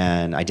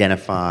and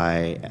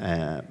identify,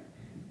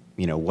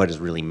 what is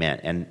really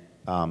meant. And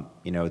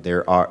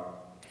there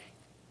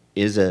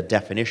is a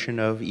definition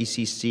of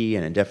ECC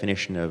and a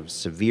definition of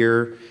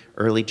severe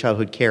early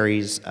childhood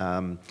caries.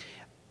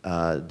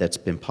 That's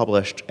been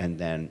published, and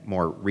then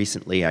more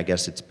recently, I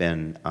guess it's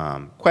been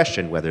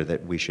questioned whether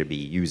that we should be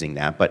using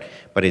that. But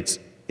it's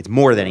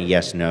more than a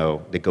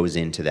yes/no that goes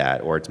into that,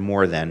 or it's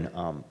more than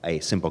a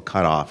simple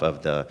cutoff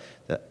of a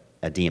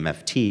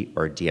DMFT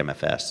or a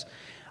DMFS.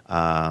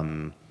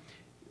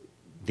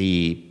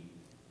 The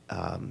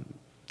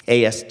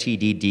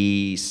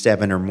ASTDD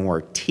 7 or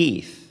more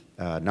teeth,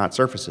 not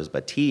surfaces,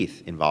 but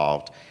teeth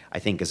involved, I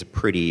think is a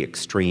pretty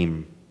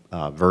extreme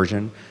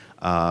version.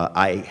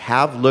 I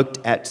have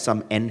looked at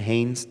some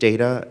NHANES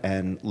data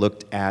and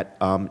looked at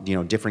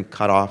different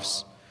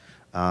cutoffs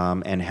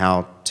and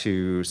how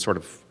to sort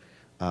of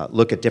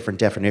look at different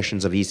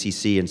definitions of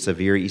ECC and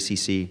severe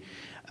ECC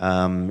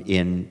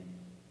in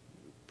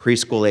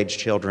preschool age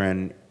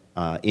children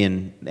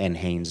in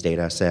NHANES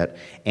data set.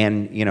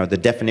 And the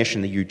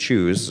definition that you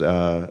choose,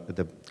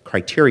 the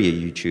criteria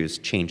you choose,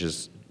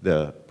 changes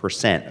the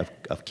percent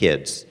of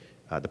kids,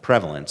 the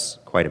prevalence,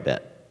 quite a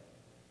bit.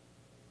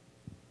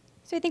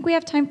 So I think we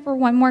have time for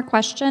one more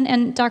question,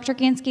 and Dr.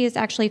 Gansky is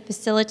actually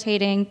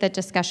facilitating the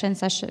discussion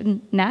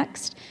session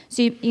next.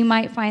 So you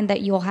might find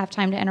that you'll have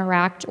time to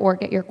interact or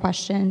get your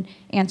question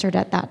answered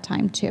at that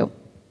time too.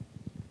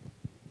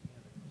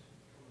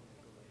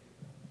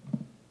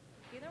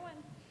 Either one.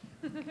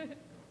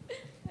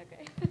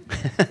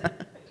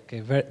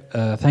 Okay,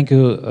 thank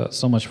you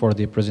so much for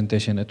the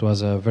presentation. It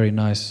was a very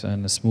nice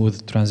and a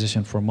smooth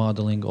transition from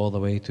modeling all the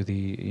way to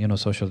the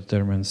social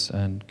determinants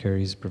and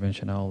caries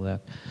prevention, all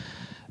that.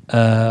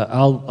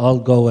 I'll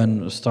go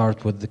and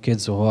start with the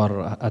kids who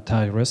are at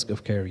high risk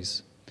of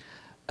caries.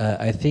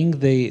 I think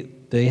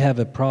they have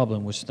a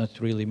problem which is not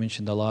really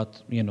mentioned a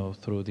lot,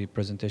 through the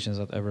presentations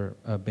that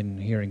I've been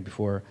hearing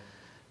before,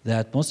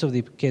 that most of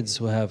the kids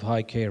who have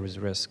high caries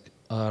risk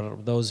are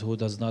those who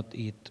does not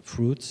eat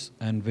fruits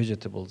and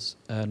vegetables,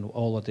 and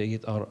all what they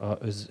eat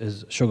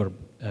is sugar,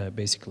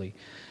 basically.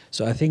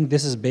 So I think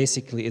this is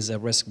basically a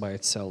risk by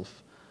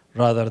itself,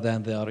 rather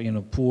than they are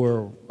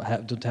poor,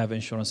 don't have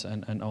insurance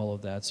and all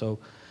of that. So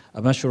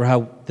I'm not sure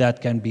how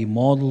that can be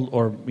modeled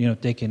or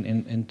taken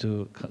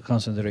into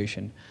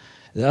consideration.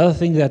 The other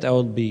thing that I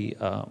would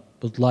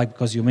like,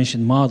 because you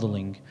mentioned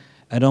modeling,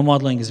 I know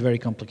modeling is very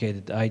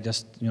complicated. I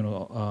just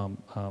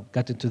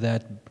got into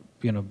that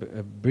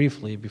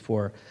briefly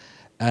before,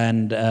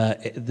 and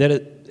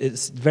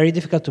it's very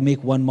difficult to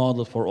make one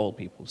model for all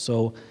people.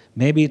 So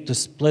maybe to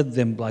split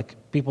them, like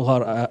people who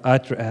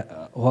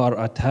are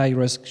at high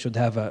risk should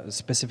have a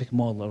specific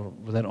model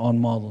or their own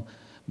model,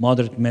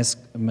 moderate risk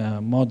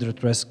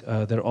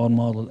their own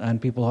model,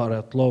 and people who are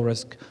at low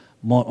risk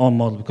own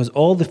model, because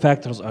all the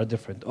factors are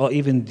different, or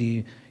even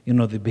the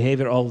the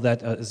behavior, all of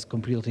that is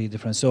completely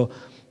different. So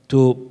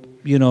to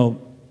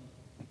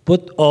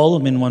put all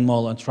of them in one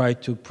model and try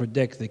to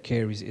predict the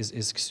caries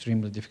is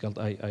extremely difficult,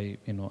 I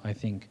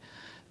think.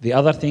 The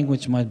other thing,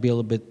 which might be a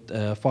little bit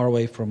far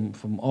away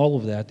from all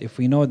of that, if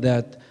we know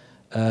that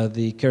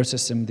the care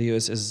system in the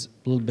US is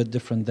a little bit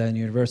different than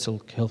universal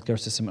healthcare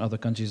system in other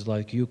countries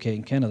like UK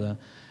and Canada,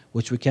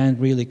 which we can't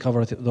really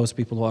cover those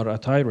people who are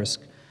at high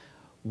risk,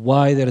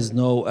 why there is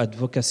no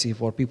advocacy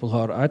for people who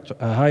are at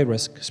high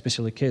risk,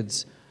 especially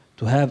kids,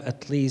 to have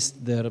at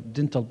least their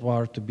dental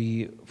part to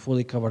be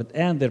fully covered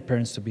and their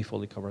parents to be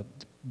fully covered.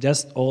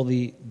 Just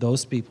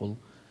those people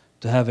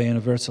to have a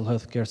universal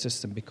health care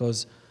system,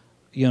 because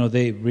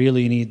they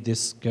really need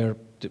this care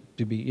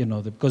to be,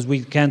 because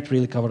we can't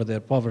really cover their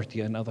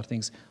poverty and other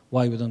things.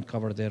 Why we don't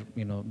cover their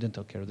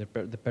dental care,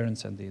 the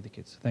parents and the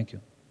kids? Thank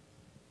you.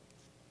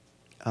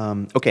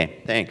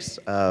 Okay, thanks.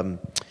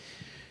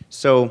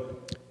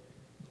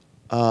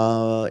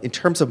 In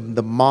terms of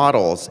the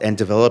models and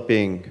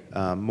developing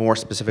more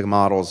specific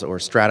models or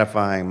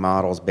stratifying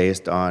models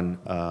based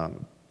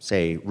on,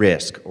 say,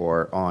 risk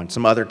or on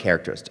some other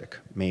characteristic,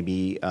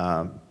 maybe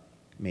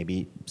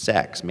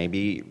sex,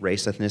 maybe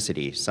race,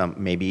 ethnicity,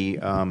 maybe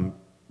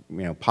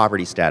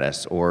poverty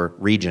status or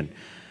region.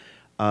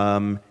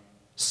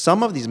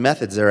 Some of these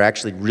methods are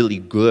actually really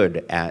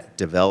good at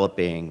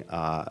developing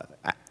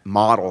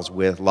models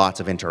with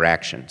lots of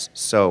interactions.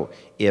 So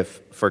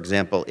if, for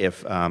example,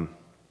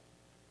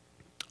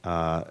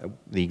 the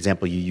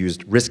example you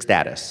used, risk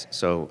status.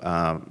 So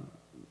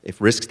if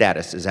risk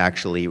status is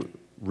actually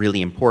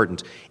really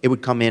important, it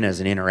would come in as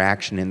an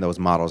interaction in those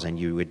models, and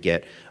you would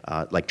get,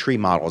 like tree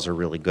models are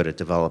really good at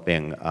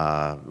developing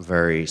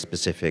very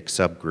specific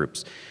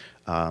subgroups.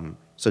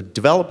 So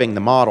developing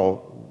the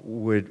model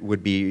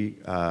would be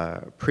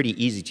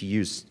pretty easy to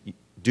use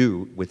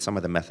do with some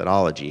of the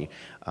methodology.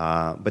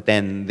 But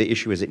then the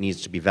issue is it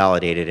needs to be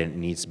validated and it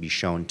needs to be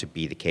shown to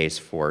be the case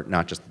for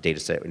not just the data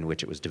set in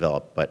which it was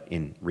developed, but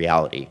in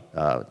reality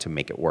to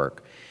make it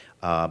work.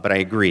 But I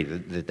agree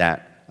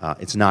that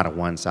it's not a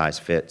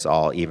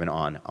one-size-fits-all, even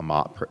on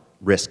a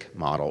risk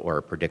model or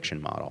a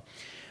prediction model.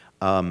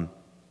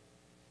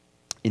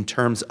 In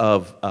terms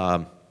of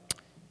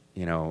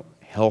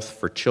health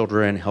for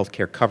children,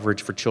 healthcare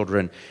coverage for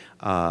children,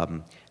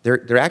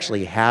 there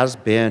actually has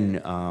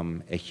been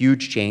a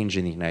huge change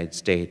in the United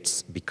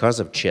States because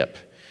of CHIP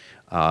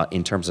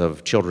in terms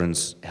of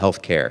children's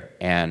health care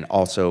and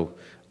also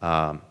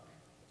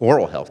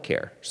oral health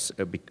care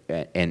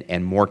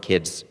and more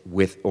kids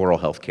with oral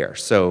health care.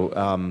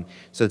 So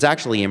it's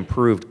actually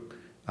improved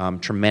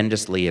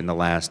tremendously in the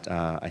last,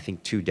 I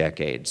think, 2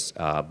 decades.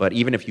 But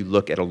even if you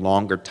look at a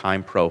longer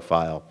time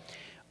profile,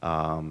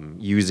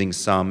 using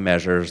some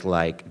measures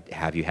like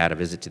have you had a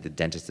visit to the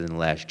dentist in the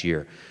last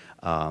year,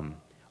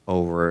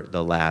 over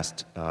the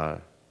last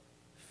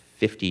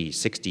 50,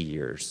 60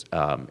 years,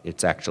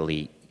 it's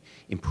actually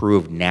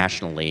improved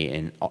nationally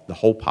in the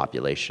whole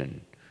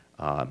population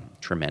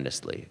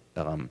tremendously.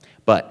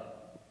 But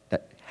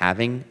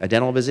having a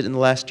dental visit in the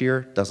last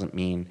year doesn't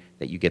mean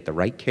that you get the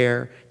right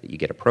care, that you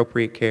get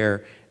appropriate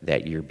care,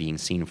 that you're being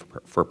seen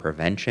for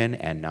prevention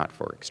and not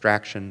for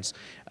extractions.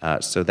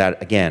 So that,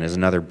 again, is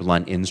another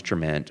blunt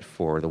instrument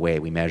for the way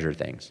we measure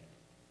things.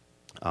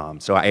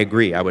 So I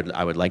agree. I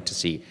would like to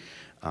see,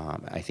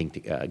 I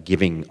think,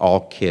 giving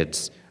all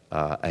kids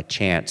a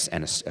chance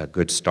and a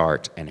good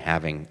start and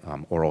having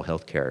oral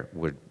health care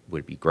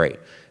would be great.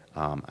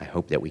 I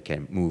hope that we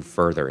can move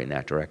further in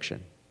that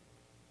direction.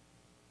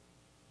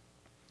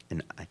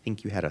 And I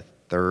think you had a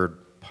third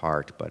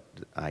part, but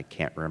I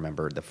can't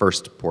remember the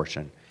first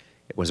portion.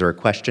 Was there a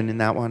question in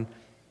that one?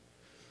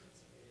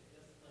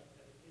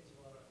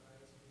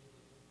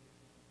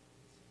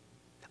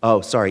 Oh,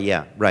 sorry,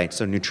 yeah, right,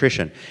 so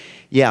nutrition.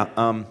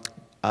 Yeah,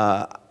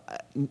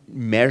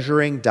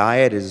 measuring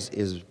diet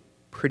is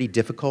pretty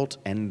difficult,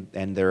 and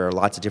there are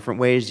lots of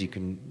different ways you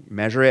can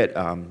measure it,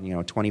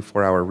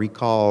 24-hour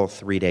recall,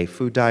 3-day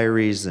food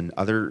diaries, and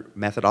other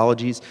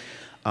methodologies.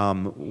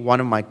 One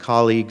of my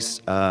colleagues,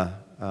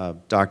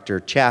 Dr.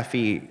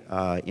 Chaffee,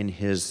 in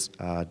his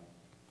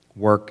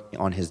work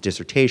on his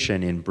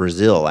dissertation in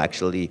Brazil,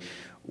 actually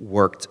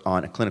worked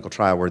on a clinical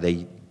trial where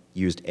they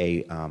used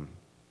a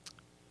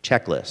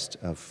checklist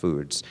of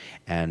foods,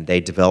 and they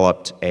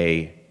developed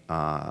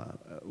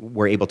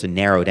were able to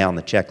narrow down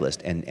the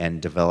checklist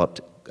and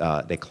developed,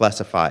 they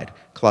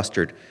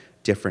clustered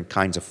different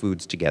kinds of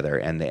foods together,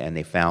 and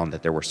they found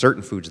that there were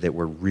certain foods that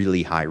were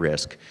really high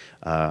risk.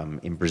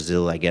 In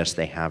Brazil, I guess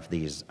they have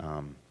these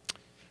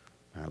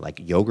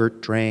like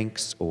yogurt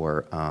drinks,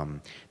 or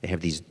they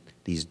have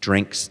these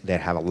drinks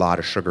that have a lot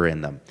of sugar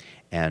in them,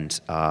 and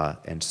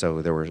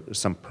so there were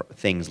some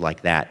things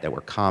like that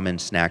were common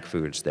snack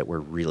foods that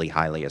were really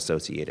highly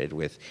associated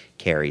with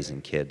caries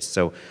in kids.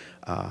 So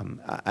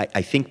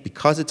I think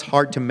because it's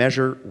hard to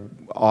measure,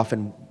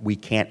 often we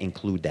can't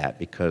include that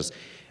because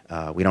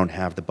we don't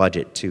have the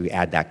budget to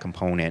add that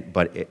component,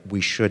 but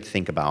we should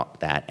think about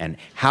that. And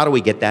how do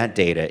we get that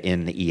data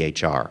in the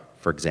EHR,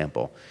 for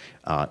example?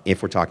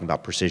 If we're talking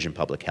about precision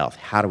public health,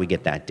 how do we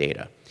get that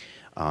data?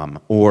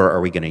 Or are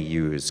we going to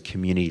use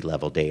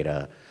community-level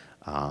data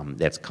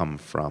that's come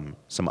from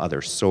some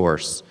other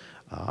source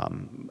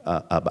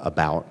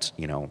about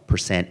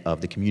percent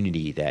of the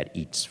community that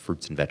eats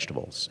fruits and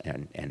vegetables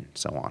and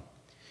so on?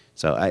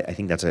 So I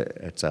think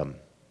it's a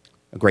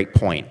great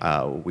point.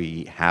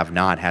 We have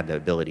not had the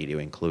ability to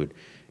include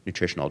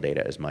nutritional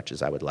data as much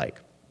as I would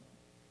like.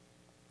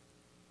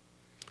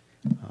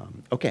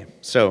 Okay,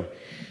 so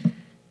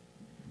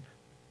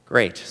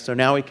great. So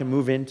now we can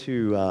move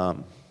into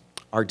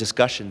our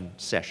discussion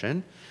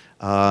session.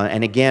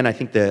 And again, I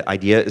think the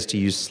idea is to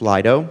use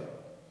Slido.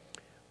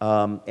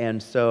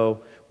 And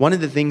so one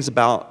of the things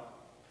about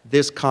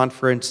this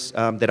conference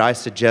that I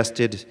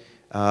suggested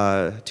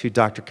to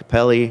Dr.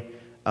 Capelli,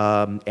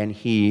 and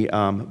he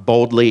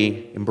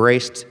boldly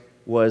embraced,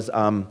 was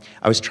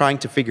I was trying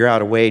to figure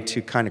out a way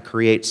to kind of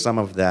create some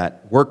of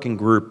that working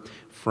group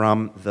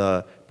from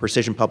the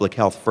Precision Public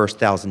Health First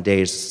 1,000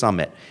 Days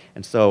Summit.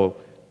 And so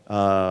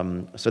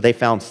so they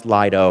found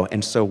Slido,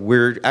 and so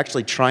we're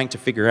actually trying to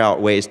figure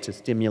out ways to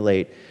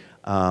stimulate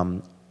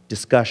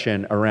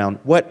discussion around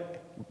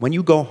when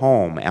you go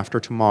home after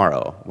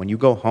tomorrow, when you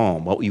go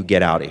home, what will you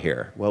get out of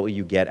here? What will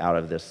you get out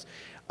of this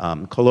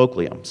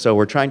colloquium? So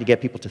we're trying to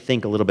get people to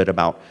think a little bit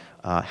about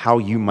how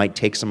you might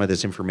take some of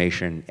this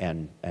information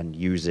and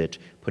use it,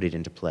 put it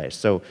into place.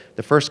 So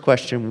the first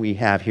question we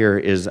have here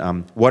is,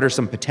 what are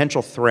some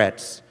potential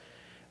threats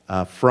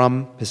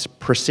from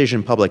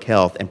precision public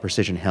health and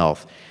precision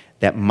health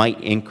that might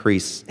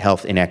increase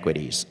health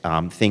inequities,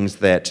 things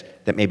that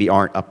maybe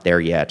aren't up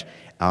there yet,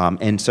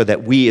 and so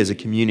that we as a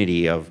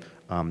community of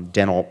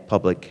dental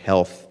public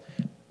health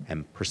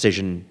and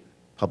precision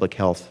public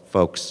health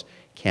folks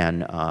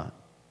can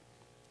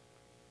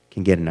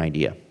get an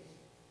idea.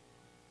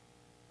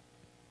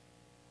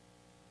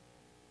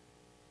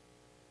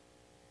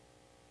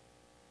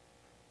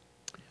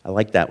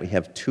 like that. We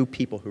have 2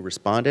 people who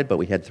responded, but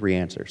we had 3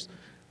 answers.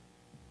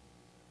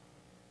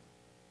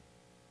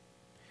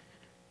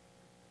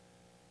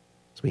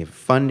 So we have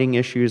funding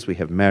issues, we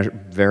have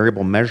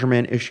variable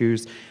measurement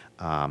issues,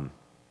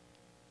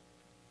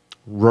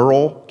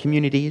 rural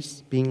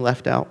communities being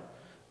left out,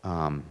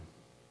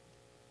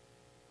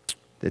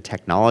 the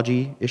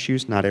technology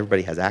issues, not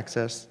everybody has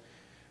access,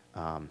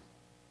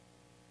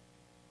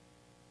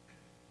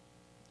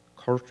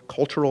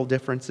 cultural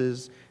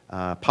differences,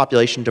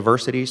 population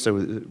diversity, so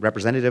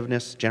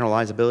representativeness,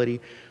 generalizability.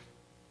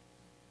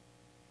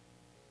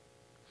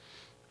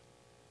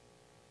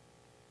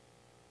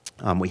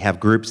 We have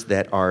groups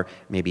that are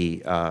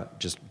maybe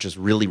just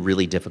really,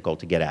 really difficult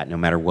to get at, no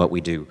matter what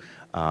we do.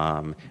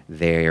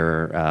 They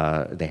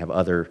have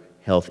other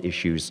health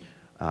issues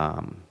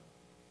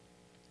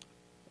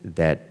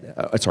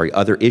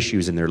other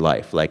issues in their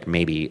life, like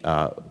maybe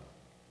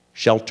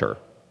shelter,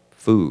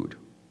 food,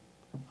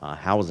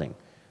 housing,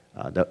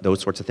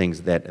 those sorts of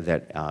things that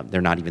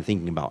they're not even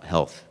thinking about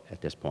health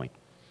at this point.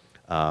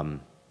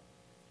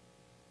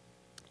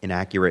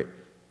 Inaccurate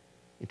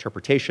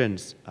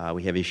interpretations,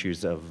 we have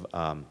issues of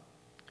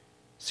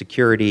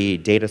security,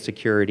 data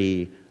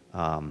security,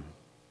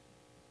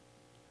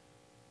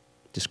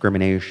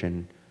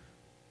 discrimination.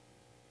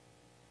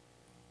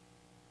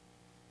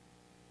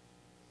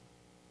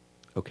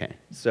 Okay,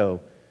 so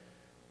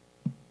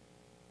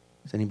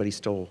is anybody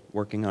still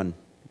working on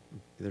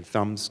their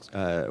thumbs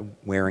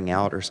wearing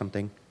out or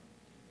something?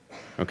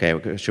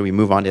 Okay, should we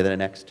move on to the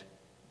next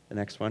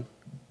one?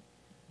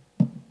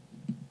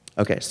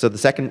 Okay, so the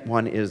second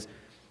one is,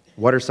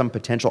 what are some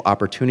potential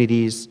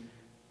opportunities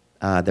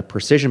that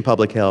precision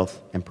public health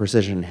and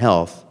precision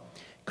health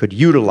could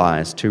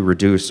utilize to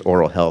reduce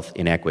oral health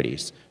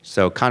inequities?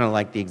 So kind of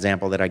like the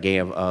example that I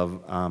gave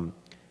of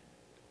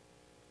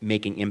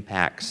making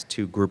impacts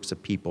to groups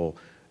of people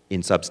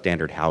in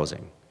substandard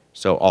housing.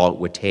 So all it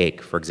would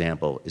take, for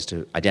example, is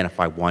to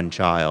identify one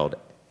child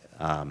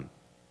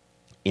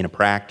in a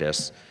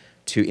practice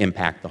to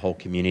impact the whole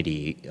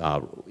community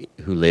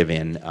who live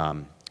in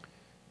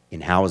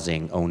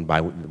housing owned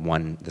by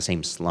the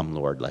same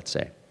slumlord, let's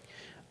say.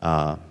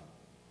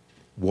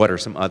 What are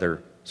some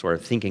other sort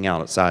of thinking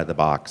outside the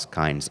box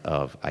kinds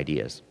of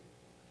ideas?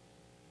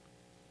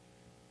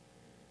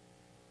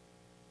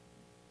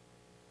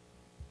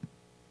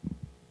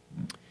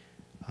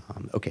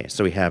 Okay,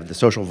 so we have the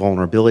social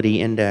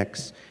vulnerability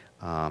index,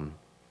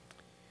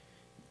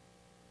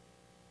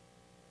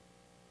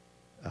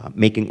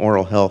 making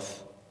oral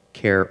health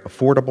care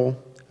affordable,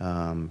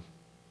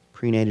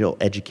 prenatal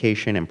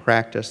education and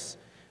practice,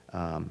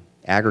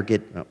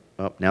 aggregate,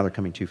 now they're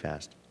coming too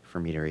fast for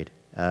me to read.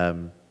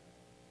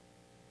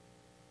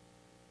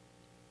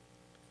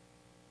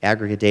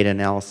 Aggregate data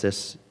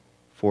analysis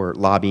for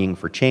lobbying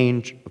for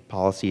change of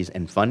policies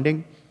and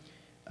funding.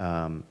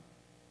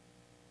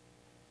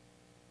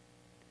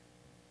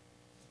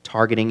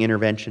 Targeting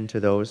intervention to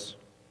those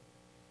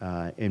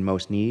in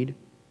most need.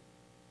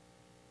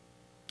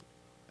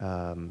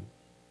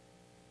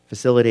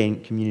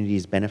 Facilitating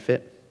communities'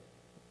 benefit.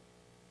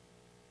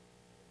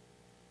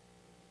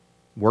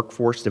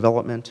 Workforce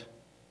development.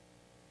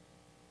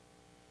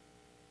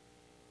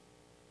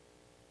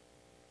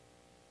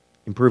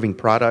 Improving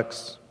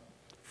products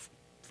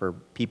for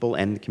people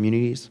and the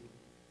communities.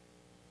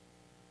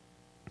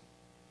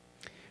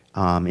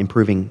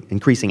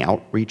 Increasing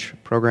outreach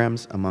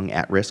programs among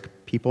at-risk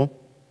people.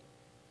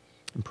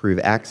 Improve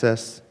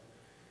access,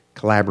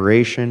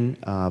 collaboration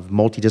of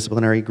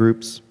multidisciplinary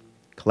groups,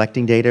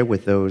 collecting data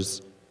with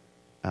those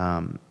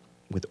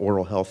with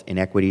oral health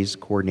inequities,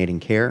 coordinating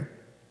care,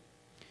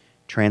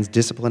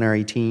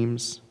 transdisciplinary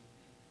teams,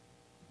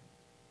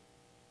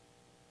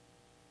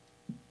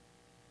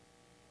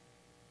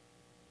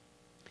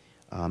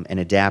 and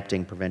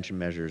adapting prevention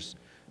measures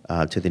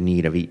to the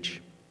need of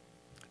each.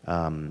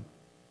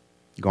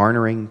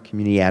 Garnering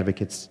community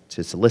advocates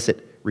to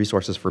solicit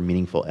resources for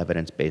meaningful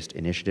evidence-based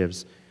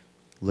initiatives,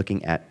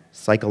 looking at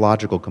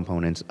psychological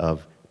components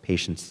of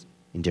patients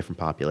in different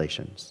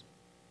populations.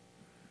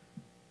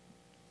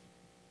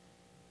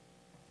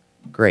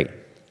 Great.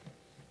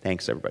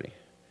 Thanks, everybody.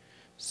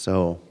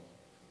 So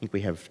I think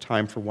we have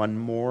time for one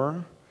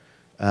more.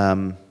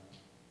 So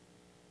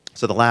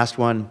the last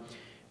one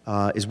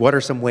is, what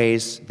are some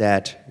ways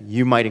that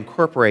you might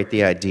incorporate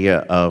the idea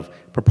of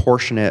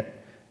proportionate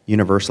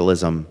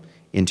universalism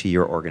into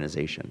your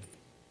organization?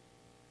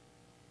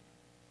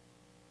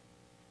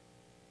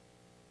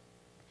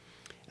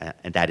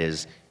 And that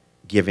is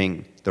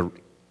giving the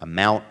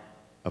amount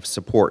of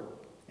support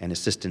and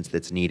assistance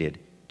that's needed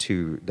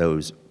to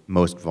those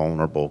most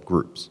vulnerable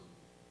groups.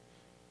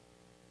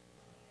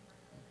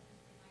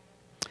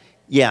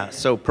 Yeah,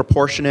 so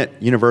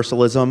proportionate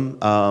universalism,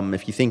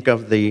 if you think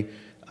of the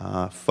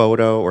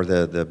photo or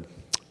the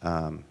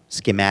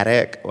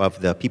schematic of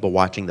the people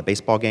watching the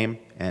baseball game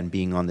and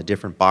being on the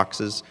different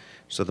boxes.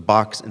 So the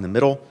box in the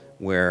middle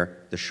where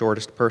the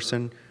shortest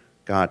person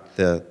got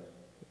the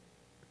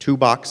 2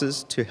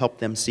 boxes to help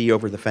them see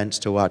over the fence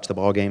to watch the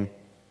ball game.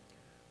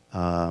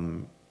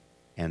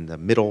 and the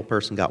middle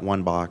person got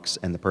 1 box,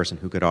 and the person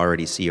who could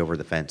already see over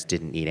the fence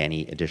didn't need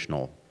any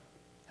additional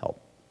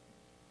help.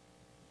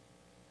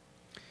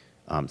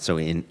 So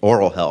in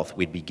oral health,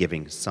 we'd be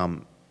giving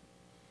some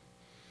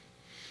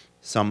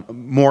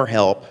more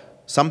help,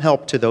 some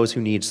help to those who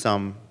need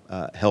some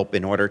help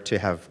in order to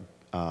have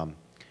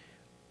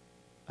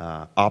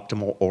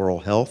optimal oral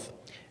health,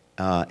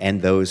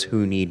 and those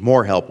who need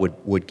more help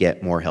would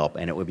get more help,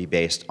 and it would be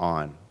based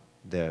on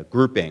the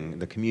grouping,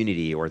 the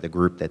community, or the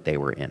group that they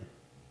were in.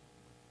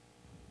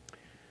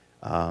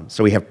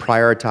 So we have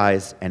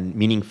prioritize and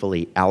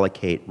meaningfully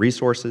allocate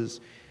resources,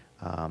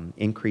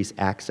 increase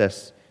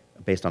access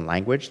based on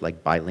language,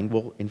 like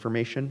bilingual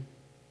information,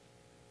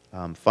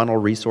 funnel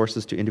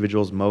resources to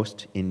individuals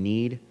most in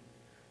need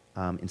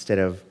instead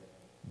of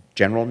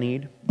general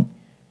need,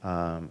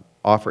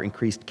 offer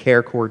increased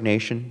care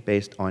coordination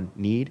based on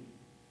need,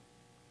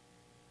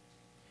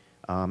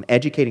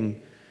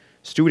 educating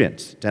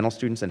students, dental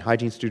students and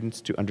hygiene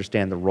students, to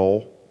understand the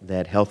role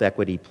that health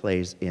equity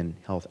plays in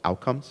health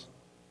outcomes,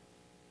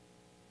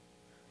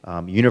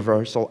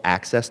 universal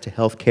access to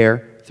health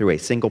care through a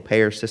single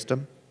payer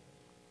system.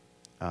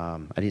 I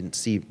didn't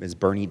see, did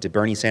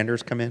Bernie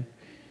Sanders come in?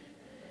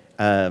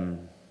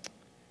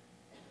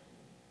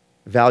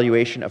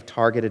 Evaluation of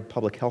targeted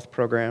public health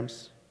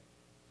programs,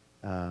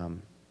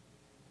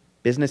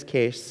 business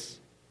case,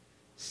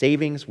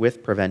 savings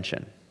with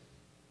prevention.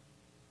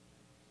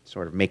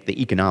 Sort of make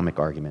the economic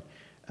argument.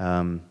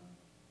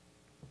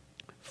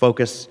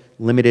 Focus,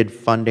 limited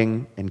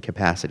funding and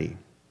capacity.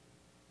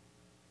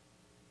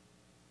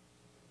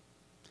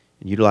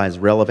 And utilize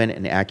relevant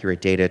and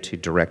accurate data to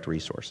direct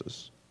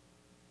resources.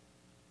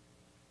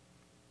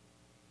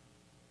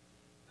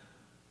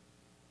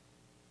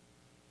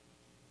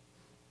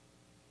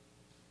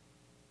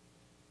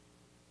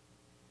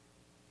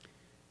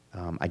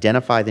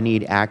 Identify the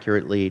need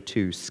accurately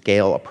to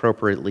scale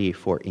appropriately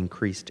for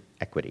increased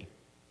equity.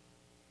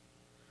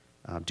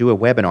 Do a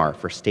webinar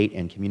for state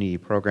and community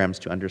programs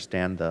to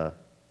understand the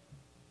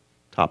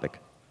topic.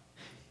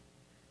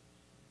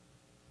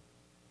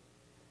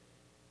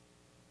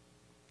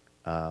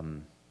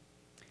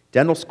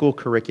 Dental school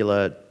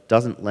curricula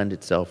doesn't lend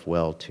itself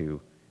well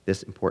to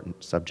this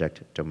important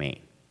subject domain.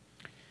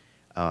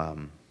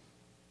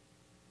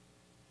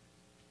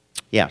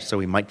 Yeah, so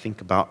we might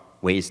think about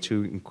ways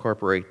to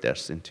incorporate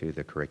this into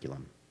the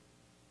curriculum.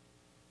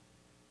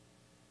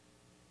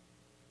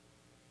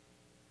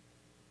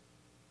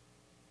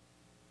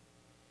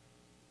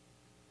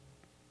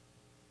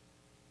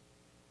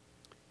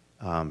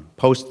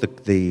 Post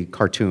the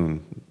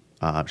cartoon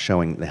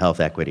showing the health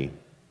equity.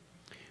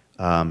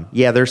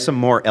 Yeah, there's some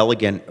more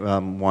elegant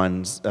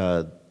ones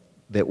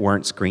that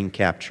weren't screen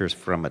captures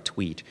from a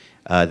tweet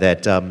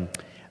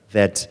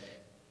that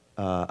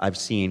I've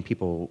seen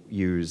people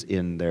use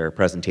in their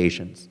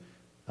presentations.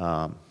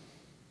 Oh,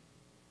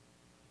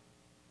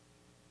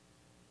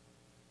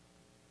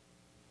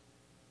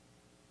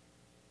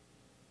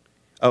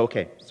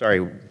 okay,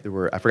 sorry,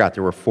 I forgot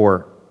there were 4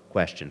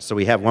 questions. So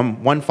we have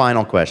one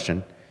final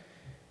question.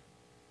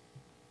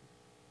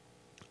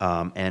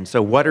 And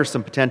so what are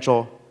some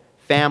potential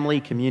family,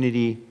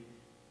 community,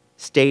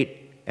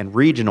 state, and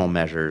regional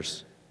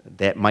measures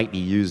that might be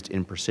used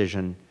in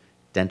precision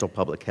dental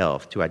public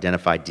health to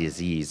identify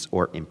disease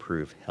or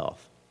improve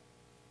health?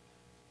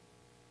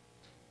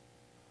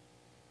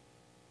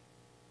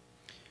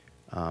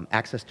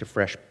 Access to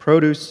fresh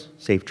produce,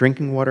 safe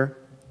drinking water,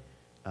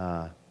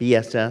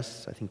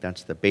 BSS, I think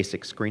that's the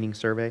basic screening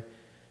survey,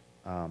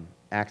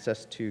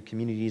 access to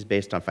communities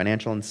based on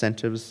financial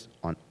incentives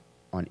on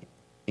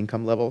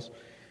income levels,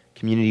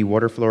 community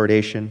water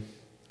fluoridation,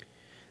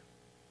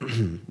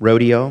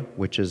 Rodeo,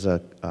 which is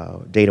a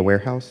data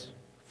warehouse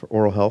for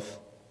oral health,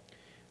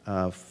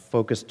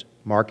 focused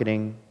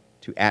marketing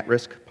to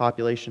at-risk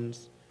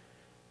populations,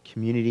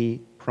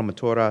 community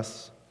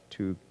promotoras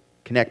to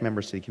connect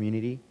members to the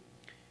community,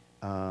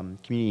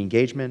 community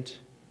engagement,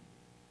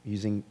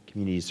 using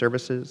community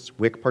services,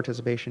 WIC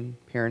participation,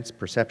 parents'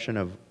 perception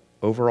of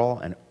overall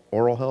and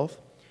oral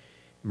health,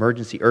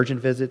 emergency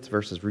urgent visits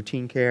versus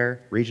routine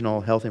care,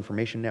 regional health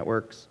information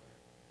networks,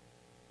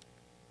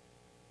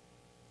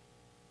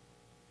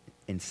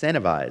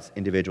 incentivize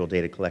individual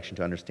data collection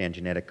to understand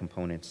genetic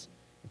components,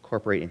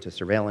 incorporate into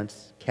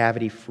surveillance,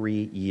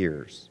 cavity-free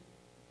years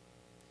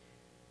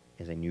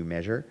is a new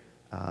measure,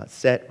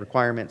 set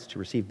requirements to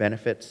receive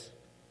benefits,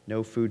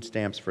 no food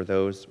stamps for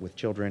those with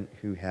children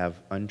who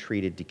have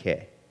untreated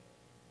decay.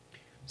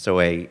 So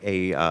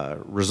a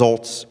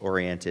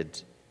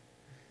results-oriented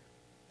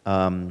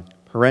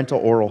parental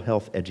oral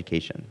health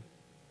education.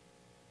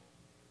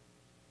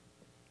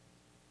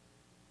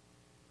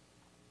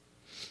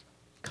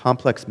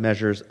 Complex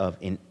measures of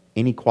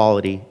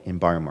inequality in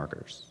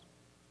biomarkers.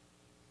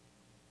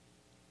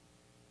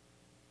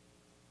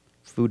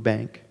 Food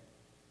bank.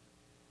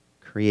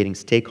 Creating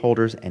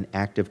stakeholders and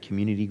active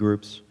community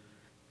groups.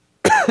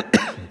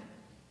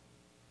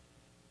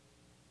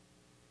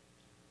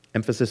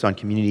 Emphasis on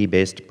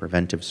community-based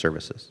preventive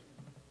services.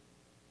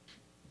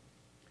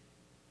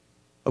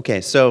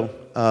 Okay, so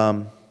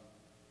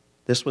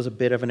This was a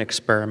bit of an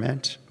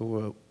experiment.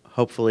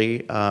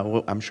 Hopefully,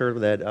 I'm sure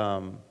that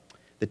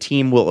the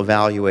team will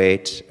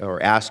evaluate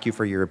or ask you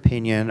for your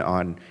opinion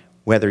on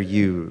whether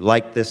you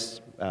like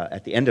this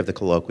at the end of the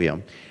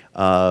colloquium.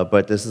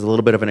 But this is a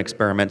little bit of an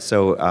experiment,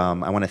 so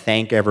I want to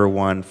thank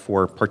everyone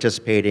for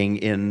participating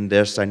in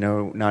this. I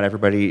know not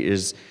everybody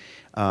is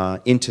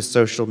into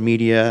social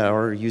media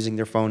or using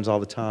their phones all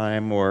the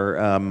time or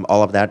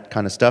all of that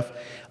kind of stuff.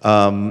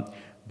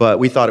 But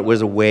we thought it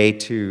was a way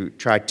to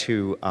try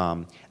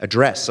to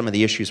address some of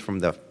the issues from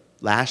the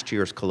last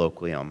year's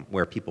colloquium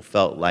where people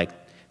felt like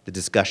the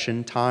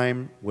discussion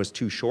time was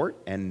too short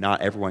and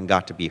not everyone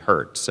got to be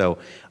heard. So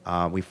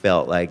we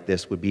felt like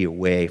this would be a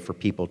way for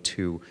people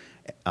to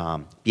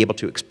be able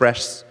to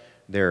express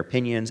their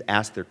opinions,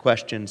 ask their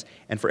questions,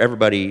 and for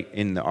everybody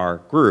in our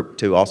group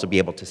to also be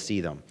able to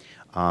see them.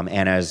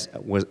 And as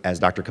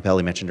Dr.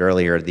 Capelli mentioned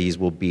earlier, these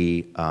will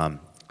be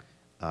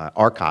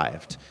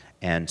archived,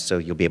 and so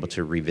you'll be able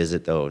to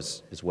revisit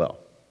those as well.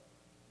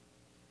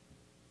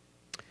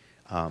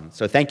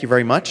 So thank you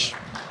very much.